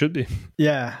 as you should be.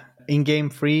 Yeah. In game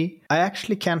 3, I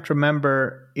actually can't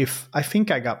remember if... I think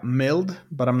I got milled,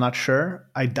 but I'm not sure.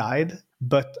 I died.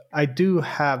 But I do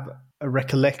have a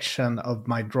recollection of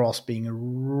my draws being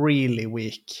really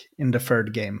weak in the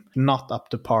 3rd game. Not up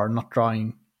to par, not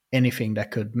drawing anything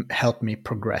that could help me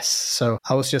progress. So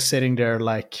I was just sitting there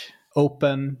like,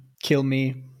 open, kill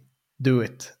me, do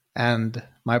it. And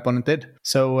my opponent did.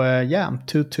 So yeah, I'm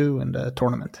 2-2 in the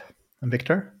tournament. And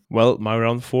Victor? Well, my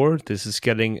round 4, this is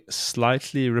getting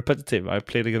slightly repetitive. I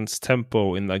played against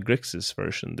Tempo in the Grixis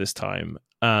version this time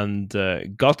and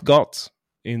got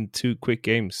in 2 quick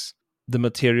games. The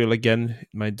material again,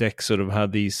 my deck sort of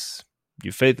had these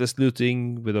you faithless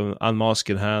looting with an unmask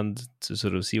in hand to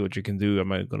sort of see what you can do.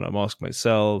 Am I going to mask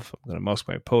myself? I'm going to mask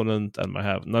my opponent, and I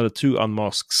have another 2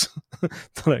 unmasks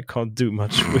that I can't do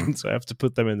much with, so I have to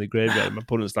put them in the graveyard. My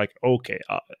opponent's like, okay,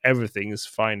 everything is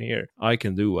fine here. I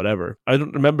can do whatever. I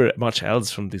don't remember much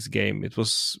else from this game. It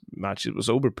was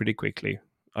over pretty quickly.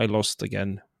 I lost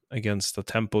again against the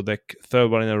Tempo deck, 3rd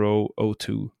one in a row,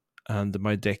 0-2. And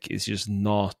my deck is just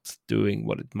not doing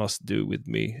what it must do with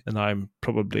me. And I'm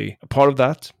probably a part of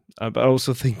that. But I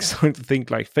also starting to think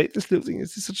like, Faithless Looting,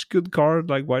 is this such a good card?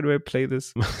 Like, why do I play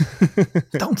this?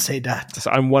 Don't say that.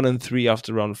 So I'm 1-3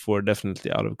 after round 4,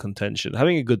 definitely out of contention.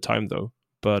 Having a good time though.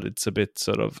 But it's a bit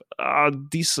sort of,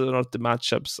 these are not the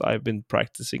matchups I've been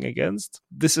practicing against.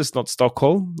 This is not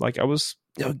Stockholm. Like I was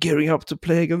gearing up to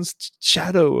play against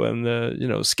Shadow and,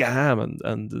 Scam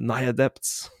and Naya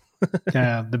Depths.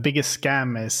 Yeah, the biggest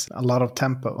scam is a lot of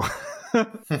tempo,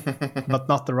 but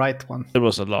not the right one. There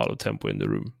was a lot of tempo in the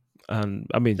room. And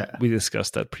I mean, we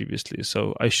discussed that previously,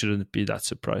 so I shouldn't be that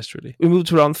surprised, really. We move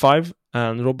to round 5,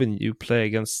 and Robin, you play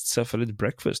against Cephalid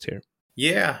Breakfast here.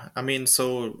 Yeah, I mean,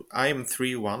 so I am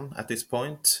 3-1 at this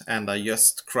point, and I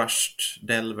just crushed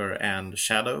Delver and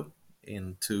Shadow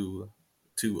in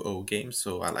 2-0 games,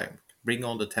 so I bring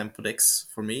on the tempo decks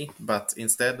for me, but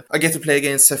instead I get to play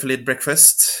against Cephalid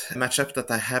Breakfast, a matchup that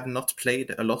I have not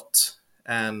played a lot,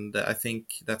 and I think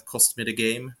that cost me the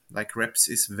game. Like, reps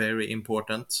is very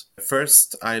important.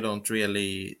 First, I don't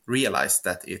really realize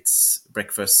that it's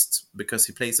Breakfast because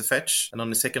he plays a fetch, and on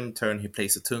the second turn he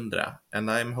plays a Tundra, and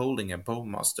I'm holding a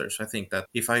Bowmaster, so I think that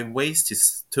if I waste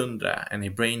his Tundra and he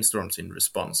brainstorms in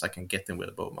response, I can get him with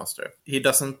a Bowmaster. He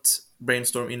doesn't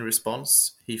brainstorm in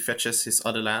response. He fetches his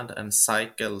other land and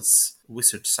cycles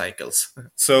Wizard Cycles.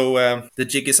 So the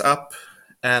jig is up,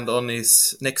 And on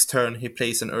his next turn, he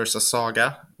plays an Ursa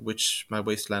Saga, which my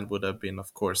Wasteland would have been,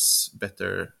 of course,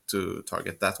 better to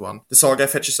target that one. The Saga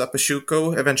fetches up a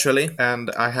Shuko eventually,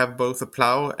 and I have both a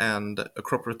Plow and a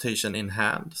Crop Rotation in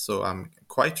hand, so I'm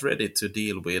quite ready to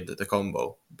deal with the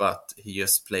combo. But he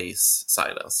just plays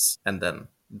Silence and then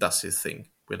does his thing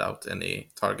without any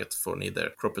target for neither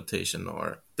Crop Rotation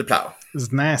or the Plow.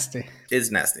 It's nasty. It's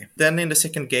nasty. Then in the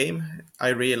second game, I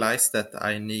realized that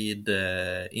I need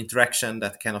interaction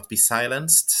that cannot be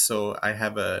silenced. So I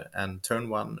have an turn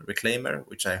 1 Reclaimer,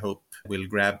 which I hope will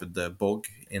grab the bog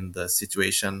in the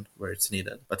situation where it's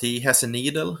needed. But he has a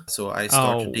needle, so I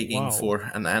start digging for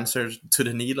an answer to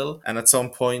the needle. And at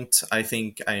some point, I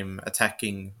think I'm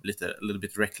attacking a little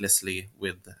bit recklessly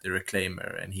with the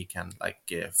Reclaimer, and he can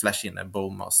flash in a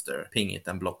Bowmaster, ping it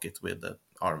and block it with the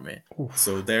army. Oof.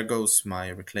 So there goes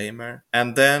my Reclaimer.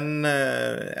 And then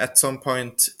at some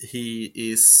point he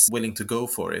is willing to go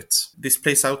for it. This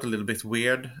plays out a little bit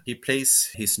weird. He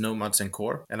plays his Nomads and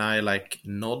Core, and I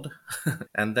nod.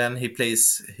 And then he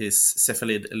plays his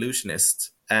Cephalid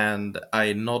Illusionist, and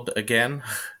I nod again,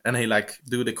 and he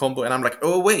do the combo, and I'm like,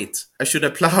 oh wait, I should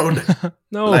have plowed.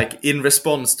 No. In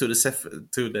response to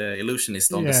the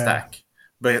Illusionist on the stack.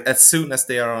 But as soon as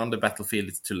they are on the battlefield,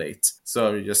 it's too late.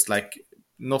 So just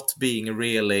not being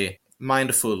really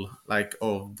mindful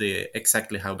of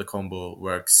exactly how the combo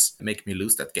works make me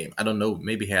lose that game. I don't know,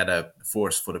 maybe he had a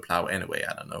force for the Plow anyway,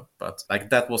 I don't know. But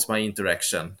that was my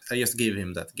interaction. I just gave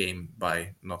him that game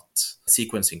by not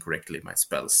sequencing correctly my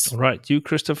spells. All right, you,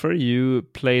 Christopher, you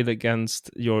played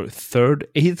against your third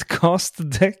 8th cast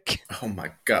deck. Oh my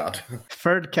god.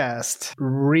 Third cast.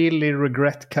 Really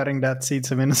regret cutting that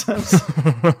Seeds of Innocence.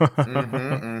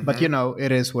 But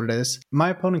it is what it is. My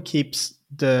opponent keeps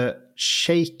the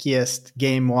shakiest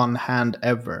game 1 hand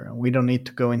ever. We don't need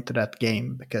to go into that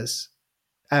game because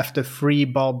after 3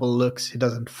 bauble looks, he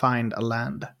doesn't find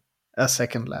a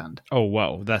second land. Oh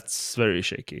wow, that's very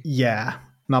shaky. Yeah,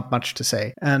 not much to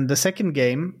say. And the second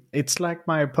game, it's like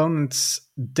my opponent's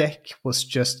deck was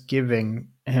just giving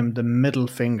him the middle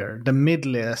finger, the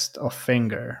middliest of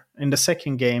finger. In the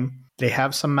second game, they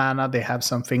have some mana, they have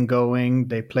something going,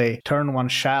 they play turn 1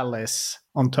 Chalice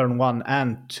on turn 1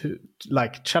 and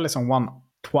Chalice on 1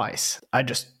 twice. I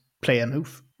just play an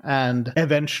oof. And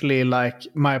eventually,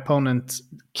 my opponent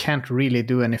can't really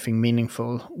do anything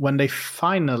meaningful. When they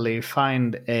finally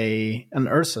find an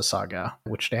Ursa Saga,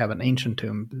 which they have an Ancient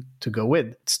Tomb to go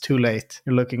with, it's too late.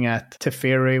 You're looking at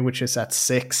Teferi, which is at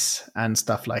 6 and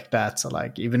stuff like that. So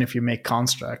even if you make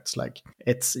constructs,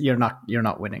 you're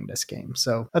not winning this game.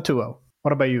 So a 2-0.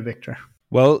 What about you, Victor?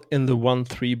 Well, in the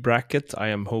 1-3 bracket, I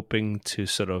am hoping to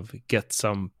sort of get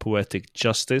some poetic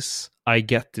justice. I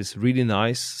get this really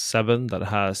nice 7 that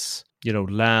has,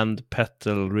 land,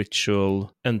 petal,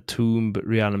 ritual, entomb,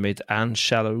 reanimate, and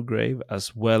shallow grave,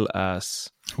 as well as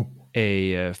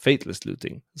a fateless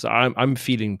looting. So I'm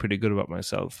feeling pretty good about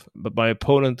myself. But my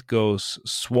opponent goes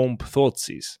Swamp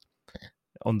Thoughtseize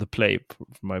on the play for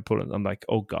my opponent. I'm like,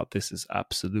 oh god, this is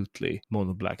absolutely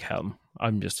mono black helm.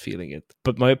 I'm just feeling it.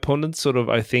 But my opponent sort of,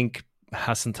 I think,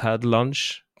 hasn't had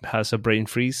lunch, has a brain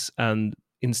freeze, and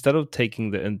instead of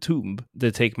taking the entomb, they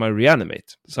take my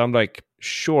reanimate. So I'm like,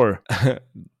 sure,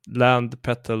 land,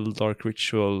 petal, dark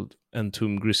ritual,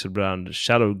 entomb, grizzlebrand,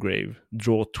 shallow grave,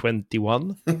 draw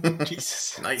 21.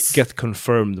 Jesus, nice. Get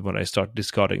confirmed when I start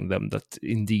discarding them that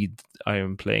indeed I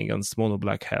am playing against mono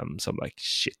black helm. So I'm like,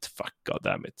 shit, fuck,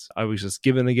 goddammit. I was just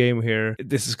given a game here.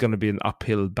 This is going to be an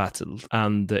uphill battle,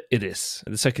 and it is.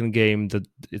 In the second game,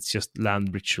 it's just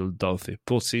land, ritual, Dolphy,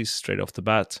 Thoughtseize straight off the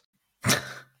bat.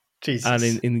 Jesus.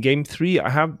 And in game 3, I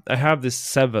have this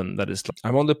 7 that is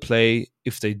I'm on the play.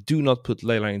 If they do not put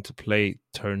Leyline into play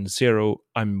turn 0,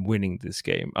 I'm winning this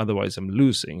game. Otherwise, I'm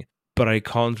losing. But I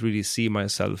can't really see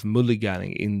myself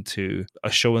mulliganing into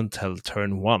a show and tell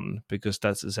turn 1, because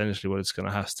that's essentially what it's going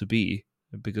to have to be,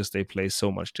 because they play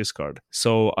so much discard.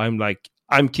 So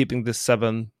I'm keeping this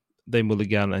 7. They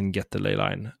mulligan and get the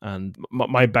Leyline. And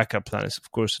my backup plan is,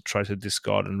 of course, to try to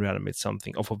discard and reanimate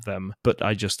something off of them, but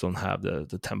I just don't have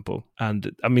the tempo.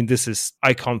 And I mean,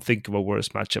 I can't think of a worse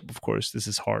matchup, of course. This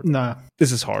is hard. No.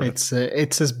 This is hard.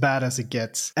 It's as bad as it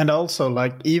gets. And also,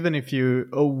 even if you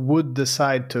would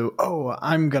decide to,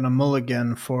 I'm going to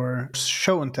mulligan for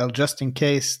show and tell just in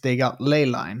case they got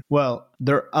Leyline, well,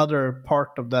 their other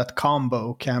part of that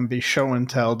combo can be show and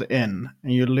telled in.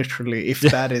 And you literally, if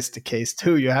that is the case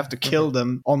too, you have to kill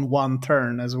them on one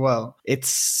turn as well. It's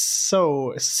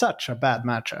such a bad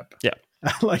matchup. Yeah.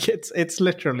 It's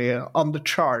literally on the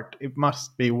chart. It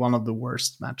must be one of the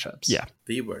worst matchups. Yeah.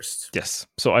 The worst. Yes.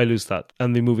 So I lose that.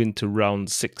 And we move into round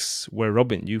 6, where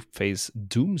Robin, you face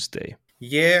Doomsday.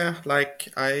 Yeah, like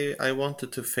I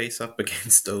wanted to face up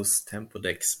against those tempo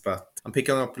decks, but I'm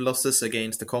picking up losses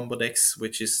against the combo decks,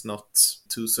 which is not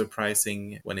too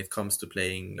surprising when it comes to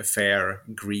playing a fair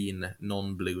green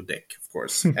non-blue deck, of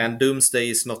course. And Doomsday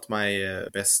is not my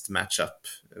best matchup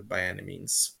by any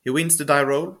means. He wins the die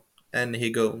roll, and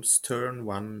he goes turn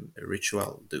 1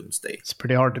 Ritual Doomsday. It's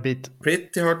pretty hard to beat.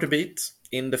 Pretty hard to beat.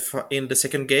 In the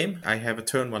second game, I have a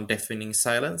turn 1 Deafening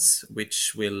Silence,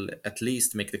 which will at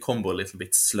least make the combo a little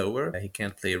bit slower. He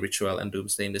can't play Ritual and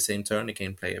Doomsday in the same turn. He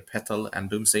can play a Petal and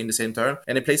Doomsday in the same turn.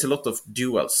 And he plays a lot of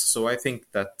duels, so I think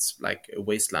that like a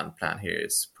Wasteland plan here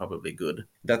is probably good.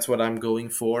 That's what I'm going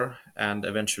for. And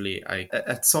eventually,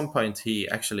 at some point, he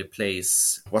actually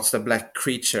plays... What's the black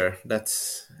creature that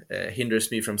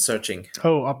hinders me from searching?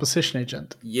 Oh, Opposition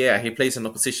Agent. Yeah, he plays an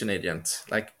Opposition Agent.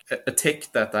 Like a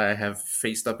tech that I have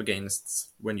faced up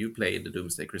against when you played the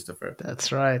Doomsday, Christopher.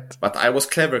 That's right. But I was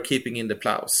clever keeping in the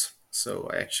plows, so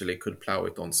I actually could plow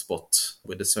it on spot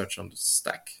with the search on the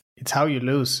stack. It's how you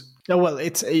lose. Oh, well,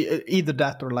 it's either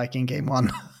that or like in game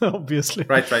 1, obviously.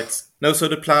 Right. No, so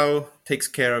the plow takes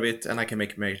care of it, and I can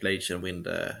make Merit Lage and win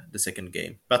the second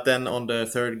game. But then on the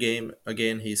third game,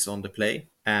 again, he's on the play,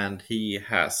 and he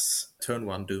has turn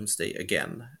 1 Doomsday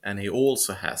again, and he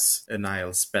also has a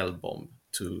Nile Spell Bomb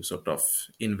to sort of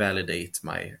invalidate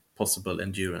my possible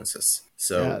endurances.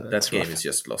 So that game is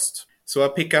just lost. So I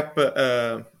pick up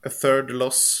a third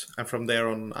loss, and from there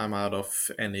on, I'm out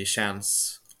of any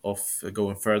chance of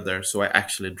going further. So I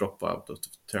actually drop out of the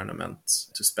tournament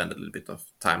to spend a little bit of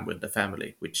time with the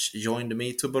family, which joined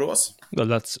me to Borås. Well,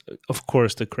 that's, of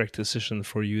course, the correct decision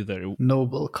for you there.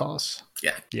 Noble cause.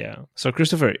 Yeah. So,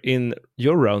 Christopher, in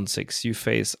your round 6, you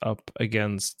face up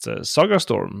against Saga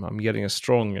Storm. I'm getting a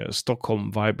strong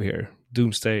Stockholm vibe here.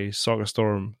 Doomsday, Saga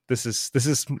Storm. This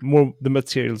is more the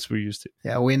materials we're used to.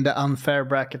 Yeah, we're in the unfair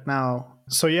bracket now.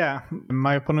 So yeah,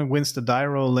 my opponent wins the die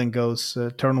roll and goes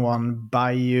turn 1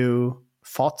 Bayou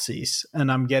Thoughtseize,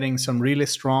 and I'm getting some really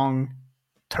strong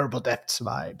Turbo Depths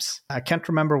vibes. I can't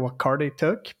remember what card he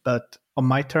took, but on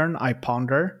my turn I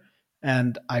ponder,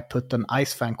 and I put an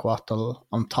Ice Fang Quattle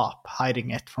on top,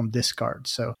 hiding it from discard.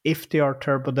 So if they are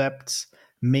Turbo Depths,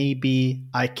 maybe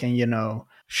I can,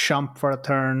 shump for a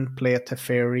turn, play a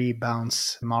Teferi,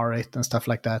 bounce Marit and stuff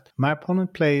like that. My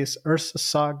opponent plays Ursa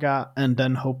Saga and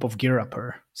then Hope of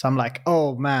Girapur. So I'm like,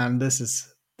 oh man, this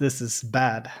is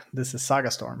bad. This is Saga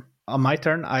Storm. On my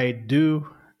turn, I do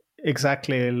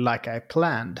exactly like I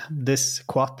planned. This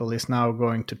Quattle is now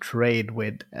going to trade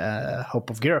with Hope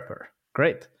of Girapur.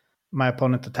 Great. My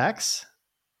opponent attacks,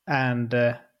 and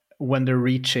when they're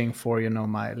reaching for,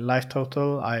 my life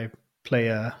total, I play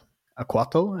a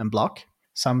Quattle and block.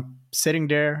 So I'm sitting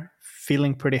there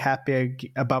feeling pretty happy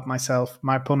about myself.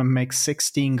 My opponent makes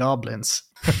 16 goblins.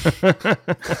 Oh,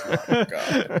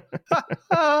 God.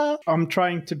 I'm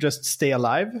trying to just stay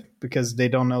alive because they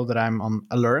don't know that I'm on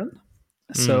Alluren.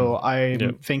 So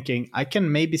I'm thinking I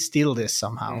can maybe steal this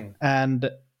somehow. And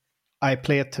I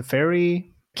play a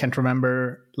Teferi. Can't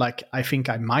remember, I think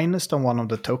I minused on one of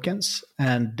the tokens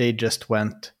and they just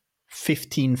went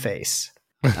 15 face.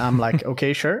 I'm like,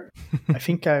 okay, sure. I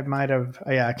think I might have,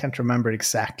 I can't remember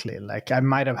exactly. I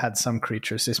might have had some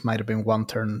creatures. This might have been one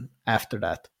turn after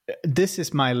that. This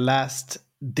is my last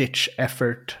ditch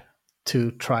effort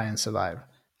to try and survive.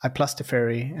 I plus the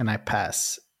fairy and I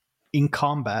pass. In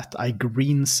combat, I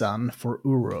green sun for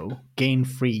Uro, gain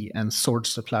free, and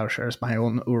Swords to Plowshares my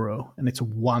own Uro, and it's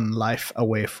 1 life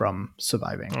away from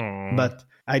surviving. Aww. But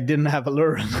I didn't have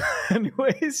Alluren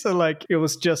anyway, so it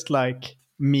was just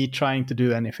me trying to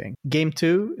do anything. Game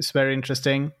 2 is very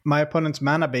interesting. My opponent's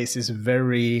mana base is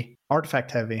very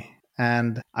artifact heavy,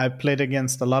 and I played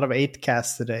against a lot of 8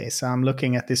 casts today, so I'm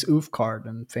looking at this Oof card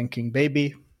and thinking,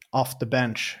 baby, off the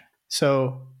bench.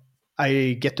 So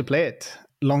I get to play it.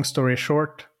 Long story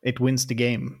short, it wins the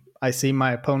game. I see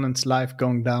my opponent's life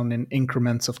going down in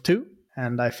increments of 2,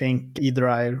 and I think either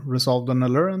I resolved on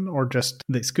Alluren or just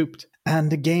they scooped.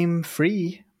 And the game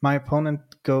 3, my opponent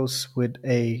goes with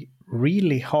a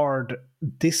really hard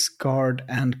discard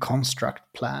and construct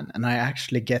plan, and I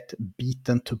actually get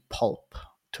beaten to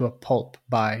a pulp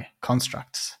by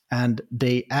constructs. And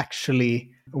they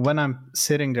actually, when I'm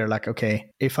sitting there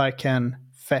okay, if I can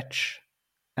fetch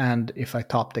and if I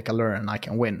top deck Alluren, I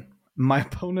can win. My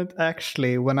opponent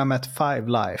actually, when I'm at 5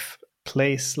 life,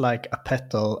 plays a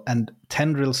petal and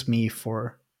tendrils me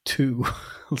for 2.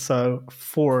 So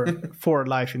 4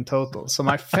 life in total. So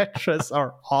my fetches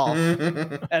are off.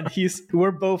 And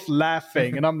we're both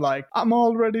laughing. And I'm like, I'm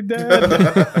already dead.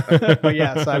 But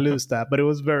yeah, so I lose that. But it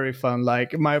was very fun.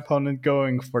 My opponent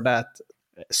going for that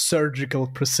surgical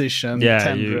precision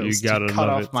Yeah, you tendrils to gotta cut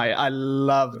love off it. I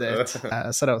loved it.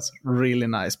 So that was really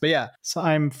nice. But yeah, so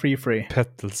I'm free.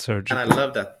 Petal And surgical. I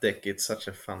love that deck. It's such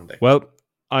a fun deck. Well,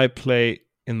 I play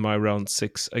in my round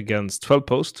 6 against 12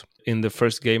 post. In the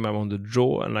first game, I'm on the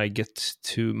draw, and I get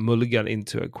to mulligan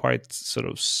into a quite sort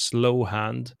of slow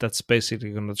hand that's basically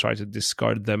going to try to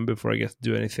discard them before I get to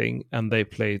do anything. And they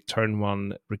play turn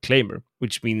 1 Reclaimer,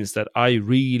 which means that I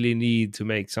really need to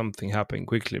make something happen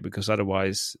quickly, because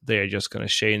otherwise they are just going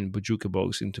to chain Bojuka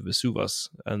Bogs into Vesuvas.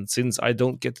 And since I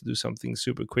don't get to do something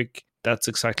super quick, that's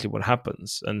exactly what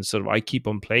happens. And sort of I keep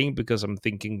on playing because I'm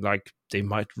thinking like they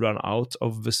might run out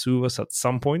of Vesuvas at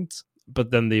some point,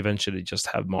 but then they eventually just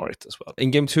have Marit as well.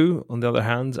 In game 2, on the other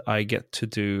hand, I get to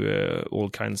do all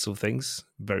kinds of things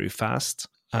very fast.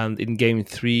 And in game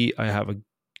 3, I have a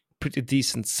pretty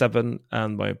decent 7,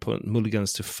 and my opponent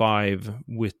mulligans to 5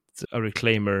 with a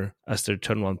Reclaimer as their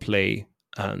turn 1 play,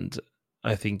 and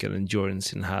I think an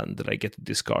Endurance in hand that I get to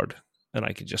discard, and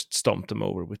I can just stomp them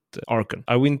over with the Archon.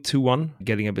 I win 2-1,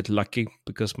 getting a bit lucky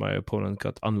because my opponent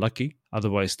got unlucky.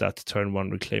 Otherwise, that turn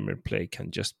 1 Reclaimer play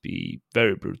can just be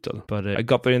very brutal. But I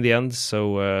got there in the end,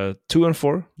 so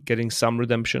 2-4, getting some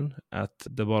redemption at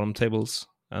the bottom tables.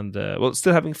 And, well,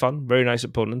 still having fun. Very nice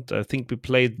opponent. I think we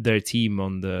played their team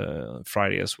on the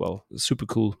Friday as well. Super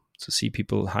cool to see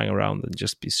people hang around and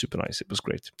just be super nice. It was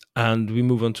great. And we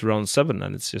move on to round 7,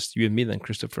 and it's just you and me then,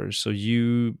 Christopher. So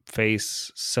you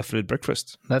face Cephalid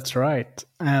Breakfast. That's right.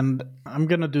 And I'm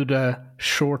going to do the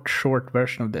short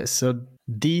version of this. So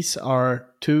these are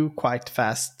 2 quite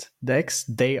fast decks.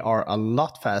 They are a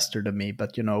lot faster than me,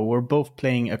 but we're both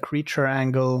playing a creature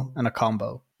angle and a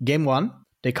combo. Game 1,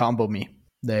 they combo me.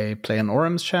 They play an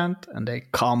Orem's Chant and they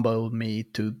combo me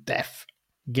to death.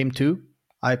 Game 2,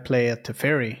 I play a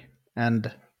Teferi,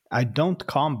 and I don't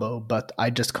combo, but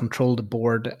I just control the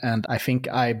board, and I think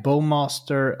I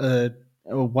Bowmaster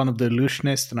one of the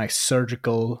Illusionists and I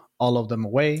surgical all of them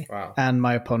away. Wow. And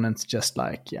my opponent's just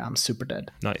like, yeah, I'm super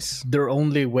dead. Nice. Their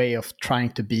only way of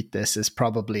trying to beat this is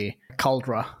probably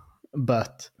Kaldra,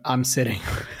 but I'm sitting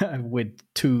with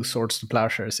 2 Swords to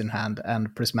Plowshares in hand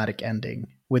and Prismatic Ending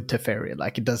with Teferi.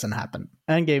 Like, it doesn't happen.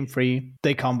 And game 3,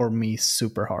 they combo me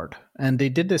super hard. And they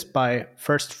did this by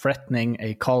first threatening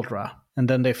a Kaldra, and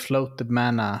then they float the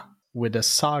mana with a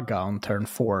Saga on turn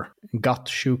 4, got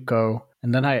Shuko,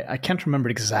 and then I can't remember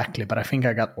exactly, but I think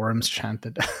I got Orms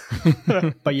Chanted.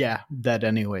 But yeah, dead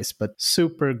anyways. But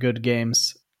super good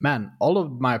games. Man, all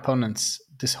of my opponents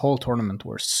this whole tournament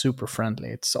were super friendly.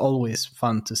 It's always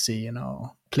fun to see,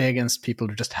 play against people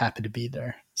who are just happy to be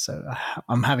there. So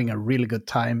I'm having a really good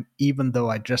time, even though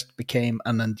I just became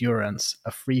an Endurance,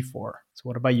 a 3/4. So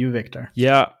what about you, Victor?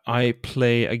 Yeah, I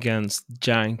play against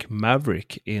Jank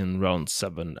Maverick in round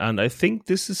 7. And I think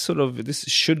this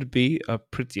should be a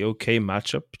pretty okay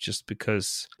matchup, just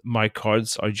because my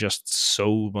cards are just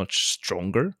so much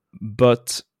stronger.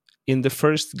 But in the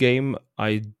first game,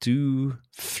 I do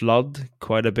flood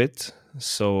quite a bit.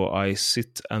 So I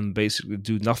sit and basically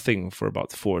do nothing for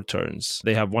about 4 turns.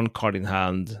 They have 1 card in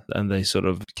hand, and they sort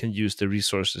of can use the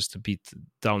resources to beat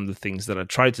down the things that I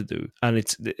try to do. And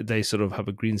they sort of have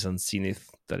a Green Sun Zenith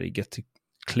that I get to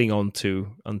cling on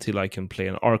to until I can play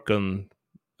an Archon,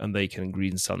 and they can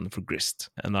Green Sun for Grist.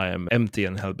 And I am empty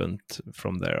and hellbent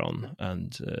from there on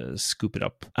and scoop it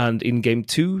up. And in game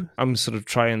 2, I'm sort of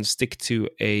try and stick to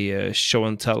a show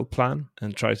and tell plan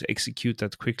and try to execute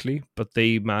that quickly. But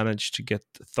they manage to get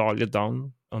Thalia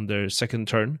down on their second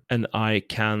turn, and I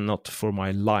cannot for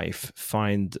my life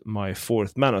find my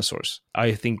 4th mana source.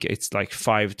 I think it's like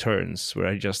 5 turns where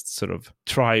I just sort of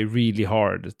try really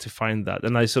hard to find that.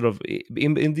 And I sort of,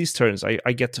 in these turns,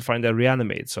 I get to find a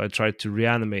reanimate. So I try to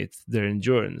reanimate their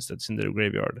Endurance that's in their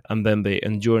graveyard, and then they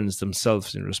Endurance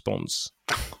themselves in response.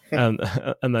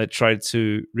 and I tried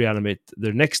to reanimate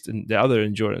the other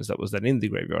Endurance that was then in the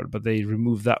graveyard, but they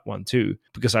removed that one too,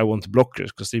 because I want blockers,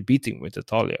 because they're beating with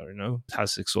Italia, it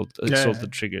has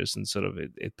exalted triggers, and sort of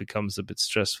it becomes a bit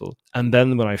stressful. And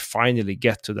then when I finally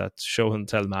get to that show and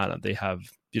tell mana, they have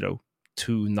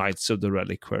 2 Knights of the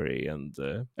Reliquary and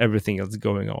everything else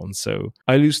going on. So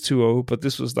I lose 2-0, but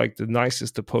this was like the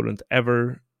nicest opponent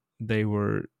ever. They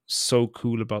were so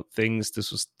cool about things.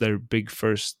 This was their big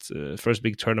first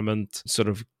big tournament, sort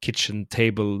of kitchen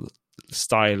table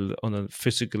style on a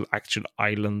physical actual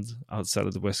island outside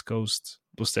of the West Coast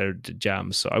was their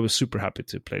jam. So I was super happy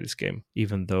to play this game,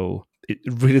 even though it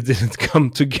really didn't come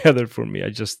together for me. I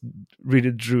just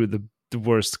really drew the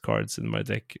worst cards in my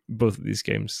deck, both of these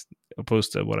games,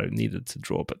 opposed to what I needed to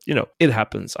draw. But, it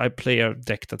happens. I play a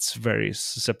deck that's very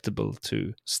susceptible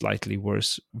to slightly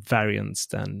worse variants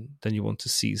than you want to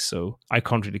see. So I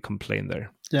can't really complain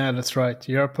there. Yeah, that's right.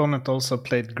 Your opponent also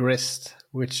played Grist,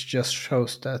 which just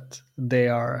shows that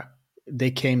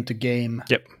they came to game.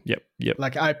 Yep.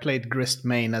 Like I played Grist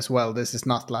main as well. This is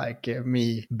not like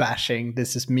me bashing.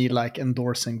 This is me like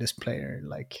endorsing this player.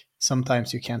 Like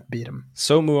sometimes you can't beat him.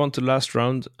 So move on to last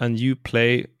round, and you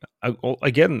play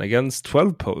again against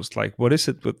 12 post. Like, what is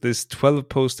it with this 12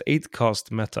 post 8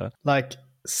 cast meta? Like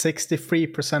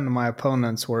 63% of my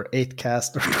opponents were 8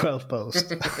 cast or 12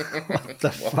 post. What the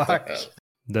fuck?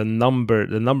 The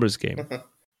numbers game.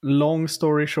 Long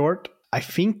story short, I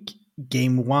think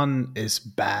game 1 is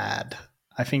bad.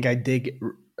 I think I dig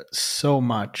so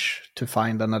much to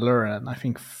find an Alluran. I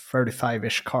think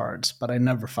 35-ish cards, but I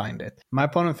never find it. My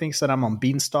opponent thinks that I'm on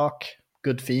Beanstalk.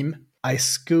 Good theme. I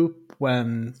scoop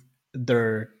when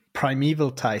their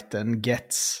Primeval Titan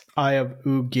gets Eye of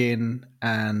Ugin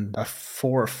and a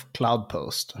 4th Cloud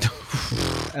Post.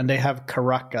 And they have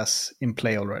Caracas in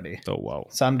play already. Oh, wow.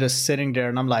 So I'm just sitting there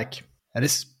and I'm like,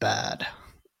 this is bad.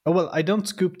 Oh, well, I don't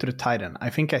scoop to the Titan. I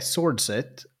think I swords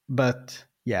it, but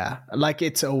yeah, like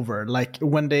it's over. Like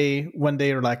when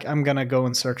they're like, I'm gonna go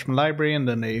and search my library, and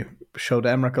then they show the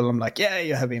Emrakul, I'm like, yeah,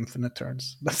 you have infinite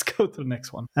turns. Let's go to the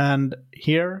next one. And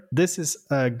here, this is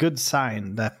a good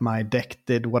sign that my deck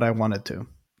did what I wanted to.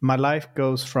 My life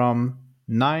goes from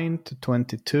 9 to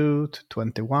 22 to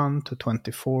 21 to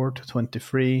 24 to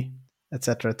 23,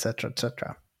 etc., etc.,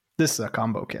 etc. This is a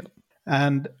combo kill.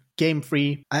 And game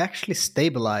 3, I actually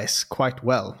stabilize quite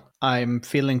well. I'm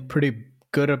feeling pretty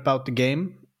good about the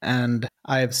game, and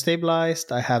I have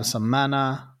stabilized. I have some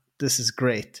mana. This is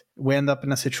great. We end up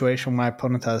in a situation where my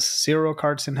opponent has 0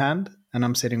 cards in hand, and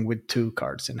I'm sitting with 2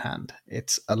 cards in hand.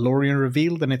 It's a Lorien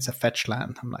Revealed, and it's a fetch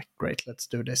land. I'm like, great, let's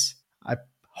do this. I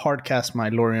hardcast my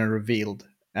Lorien Revealed,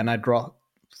 and I draw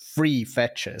 3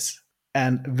 fetches.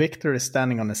 And Victor is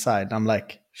standing on his side. I'm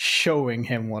like, showing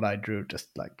him what I drew, just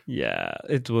like... Yeah,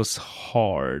 it was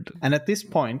hard. And at this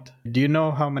point, do you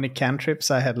know how many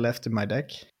cantrips I had left in my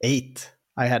deck? 8.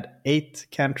 I had 8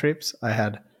 cantrips. I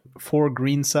had 4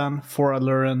 Green Sun, 4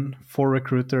 Alluran, 4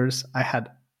 Recruiters. I had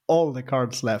all the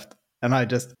cards left, and I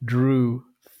just drew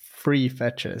 3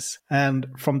 fetches. And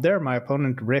from there, my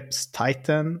opponent rips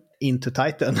Titan into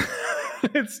Titan.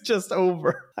 It's just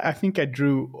over. I think I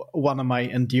drew one of my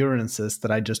endurances that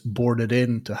I just boarded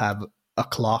in to have a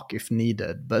clock if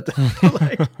needed, but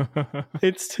like,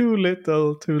 it's too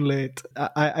little, too late.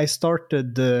 I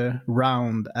started the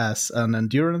round as an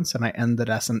endurance and I ended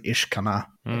as an Ishkana.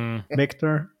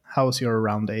 Victor, how's your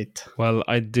round 8? Well,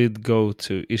 I did go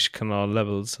to Ishkana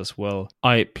levels as well.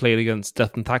 I played against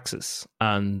Death and Taxes,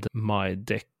 and my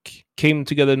deck came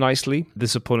together nicely.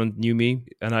 This opponent knew me,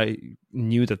 and I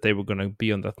knew that they were going to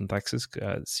be on Death and Taxes. I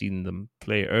had seen them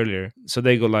play earlier. So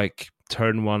they go like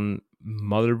turn 1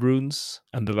 Mother Runes,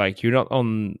 and they're like, you're not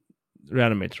on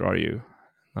Reanimator, are you?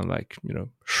 I'm like,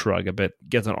 shrug a bit,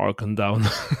 get an Archon down.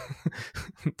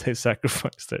 They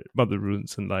sacrifice their Mother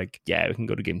Runes and like, yeah, we can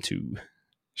go to game 2.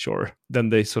 Sure. Then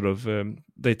they sort of,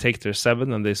 they take their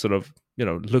 7 and they sort of,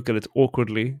 look at it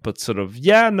awkwardly, but sort of,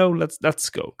 yeah, no, let's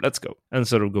go. And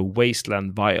sort of go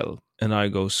Wasteland Vial. And I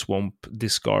go Swamp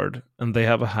Discard. And they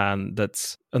have a hand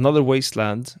that's another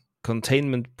Wasteland,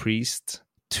 Containment Priest,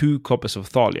 2 copies of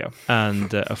Thalia,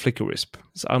 and a Flicker Wisp.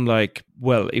 So I'm like,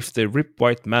 well, if they rip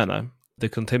white mana, the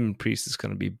Containment Priest is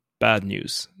going to be bad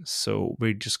news. So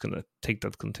we're just going to take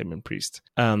that Containment Priest.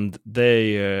 And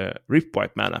they rip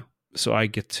white mana. So I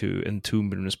get to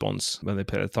Entomb in response when they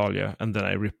play Thalia, and then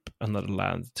I rip another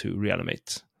land to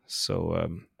reanimate. So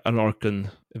an Archon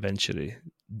eventually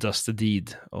does the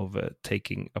deed of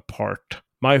taking apart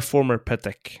my former pet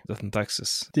deck, Death and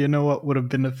Taxes. Do you know what would have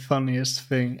been the funniest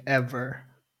thing ever?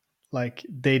 Like,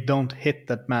 they don't hit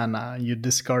that mana, you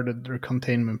discarded their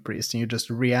Containment Priest, and you just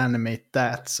reanimate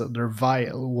that so their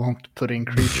Vial won't put in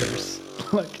creatures.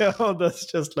 Like, oh, that's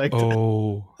just like...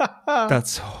 Oh,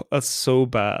 that's so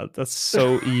bad. That's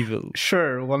so evil.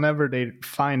 Sure, whenever they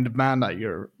find mana,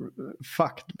 you're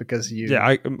fucked because you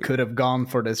could have gone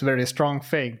for this very strong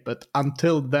thing, but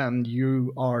until then,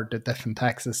 you are the Death and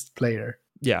Taxes player.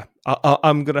 Yeah,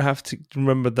 I'm going to have to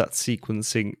remember that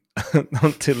sequencing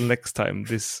until next time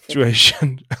this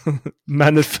situation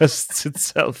manifests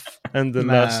itself in the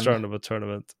last round of a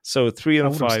tournament. So 3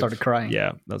 and 5. Started crying.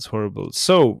 Yeah, that's horrible.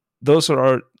 So those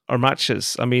are our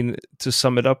matches. I mean, to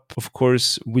sum it up, of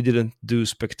course, we didn't do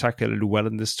spectacularly well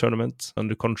in this tournament. On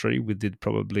the contrary, we did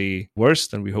probably worse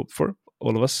than we hoped for.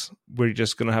 All of us. We're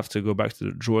just going to have to go back to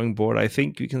the drawing board. I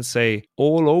think we can say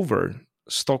all over,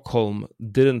 Stockholm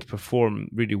didn't perform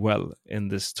really well in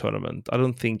this tournament. I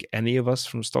don't think any of us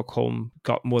from Stockholm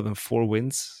got more than 4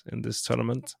 wins in this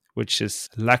tournament. which is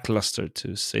lackluster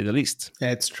to say the least.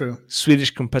 Yeah, it's true.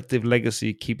 Swedish competitive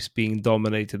legacy keeps being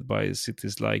dominated by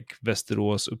cities like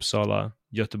Västerås, Uppsala,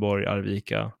 Göteborg,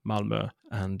 Arvika, Malmö,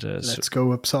 and Let's go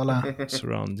Uppsala.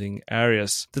 surrounding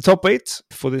areas. The top 8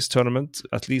 for this tournament,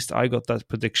 at least I got that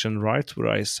prediction right, where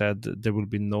I said there will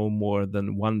be no more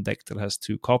than one deck that has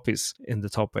 2 copies in the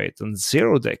top 8, and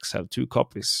 0 decks have 2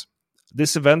 copies.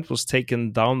 This event was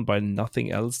taken down by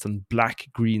nothing else than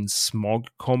black-green smog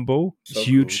combo. So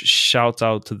Huge cool. shout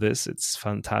out to this. It's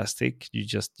fantastic. You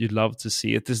love to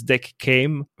see it. This deck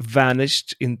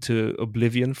vanished into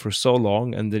oblivion for so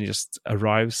long, and then just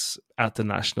arrives at the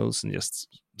Nationals and just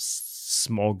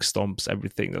smog stomps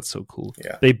everything. That's so cool.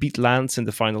 Yeah. They beat Lance in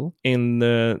the final.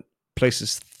 In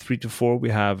places 3 to 4, we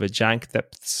have Jank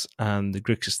Depths and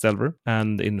Grixis Delver.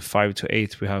 And in 5 to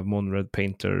 8, we have Mon Red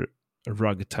Painter,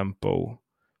 Rug Tempo,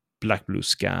 Black Blue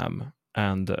Scam,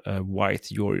 and White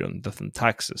Yorion, Death and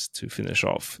Taxes to finish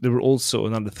off. There were also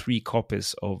another 3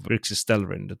 copies of Grixis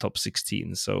Delver in the top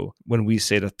 16. So when we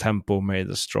say that Tempo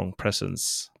made a strong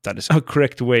presence, that is a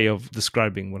correct way of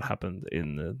describing what happened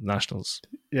in Nationals.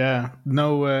 Yeah,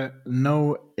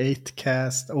 no 8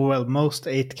 cast. Oh, well, most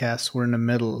 8 casts were in the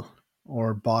middle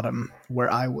or bottom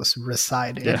where I was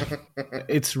residing. Yeah.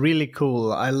 It's really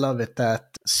cool. I love it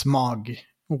that Smog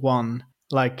won.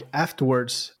 Like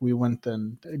afterwards, we went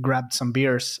and grabbed some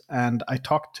beers, and I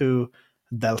talked to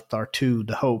Deltar 2,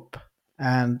 the Hope,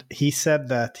 and he said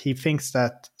that he thinks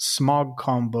that Smog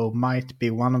combo might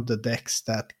be one of the decks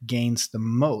that gains the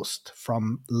most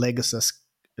from Legolas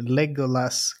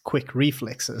quick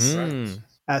reflexes,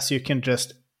 as you can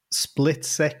just split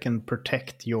second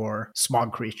protect your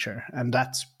smog creature, and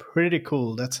that's pretty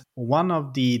cool. That's one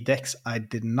of the decks I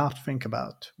did not think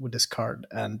about with this card.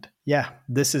 And yeah,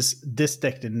 this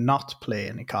deck did not play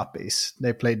any copies.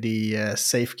 They played the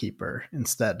Safekeeper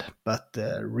instead, but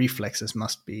the reflexes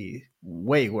must be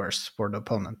way worse for the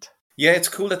opponent. Yeah, it's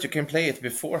cool that you can play it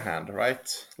beforehand,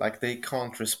 right? Like they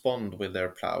can't respond with their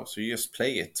plow, so you just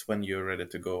play it when you're ready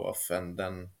to go off, and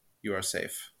then you are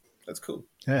safe. That's cool.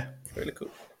 Yeah, Really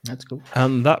cool. that's cool.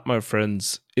 And that, my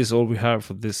friends, is all we have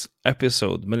for this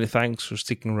episode. Many thanks for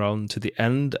sticking around to the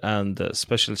end, and a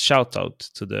special shout out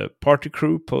to the party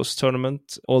crew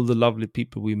post-tournament, all the lovely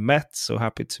people we met. So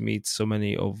happy to meet so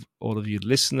many of all of you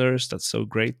listeners. That's so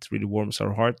great. Really warms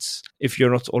our hearts. If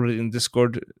you're not already in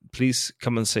Discord, please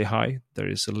come and say hi. There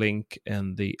is a link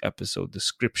in the episode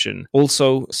description.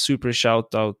 Also, super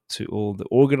shout out to all the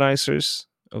organizers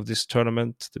of this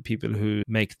tournament, the people who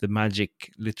make the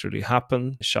magic literally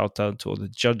happen. Shout out to all the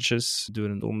judges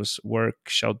doing enormous work.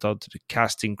 Shout out to the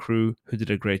casting crew who did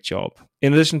a great job.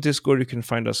 In addition to Discord, you can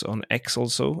find us on X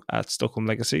also at Stockholm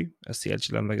Legacy,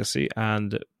 STLGLM Legacy.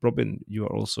 And Robin, you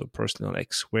are also personally on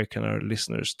X. Where can our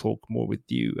listeners talk more with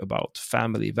you about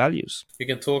family values? You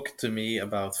can talk to me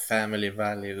about family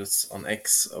values on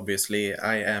X, obviously.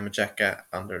 I am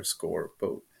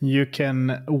Jacka_Bo. You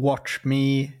can watch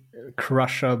me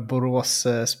crush a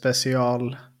Borås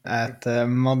special at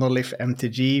Monolith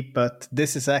MTG, but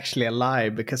this is actually a lie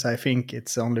because I think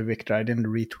it's only Victor. I didn't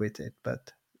retweet it,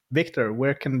 but Victor,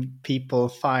 where can people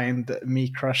find me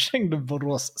crushing the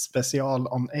Borås special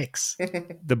on X?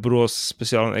 The Borås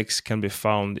special on X can be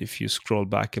found if you scroll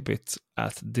back a bit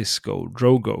at Disco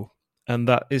Drogo. And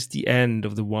that is the end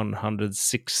of the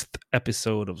 106th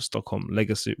episode of Stockholm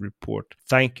Legacy Report.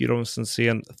 Thank you, Ron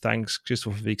Sensén. Thanks,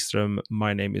 Kristoffer Wikström.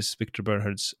 My name is Victor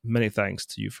Bernhards. Many thanks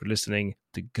to you for listening.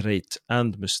 The great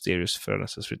and mysterious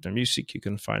Frönas has written music. You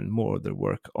can find more of their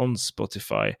work on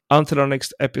Spotify. Until our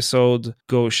next episode,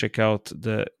 go check out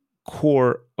the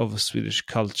core of Swedish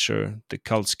culture, the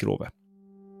Karlskrove.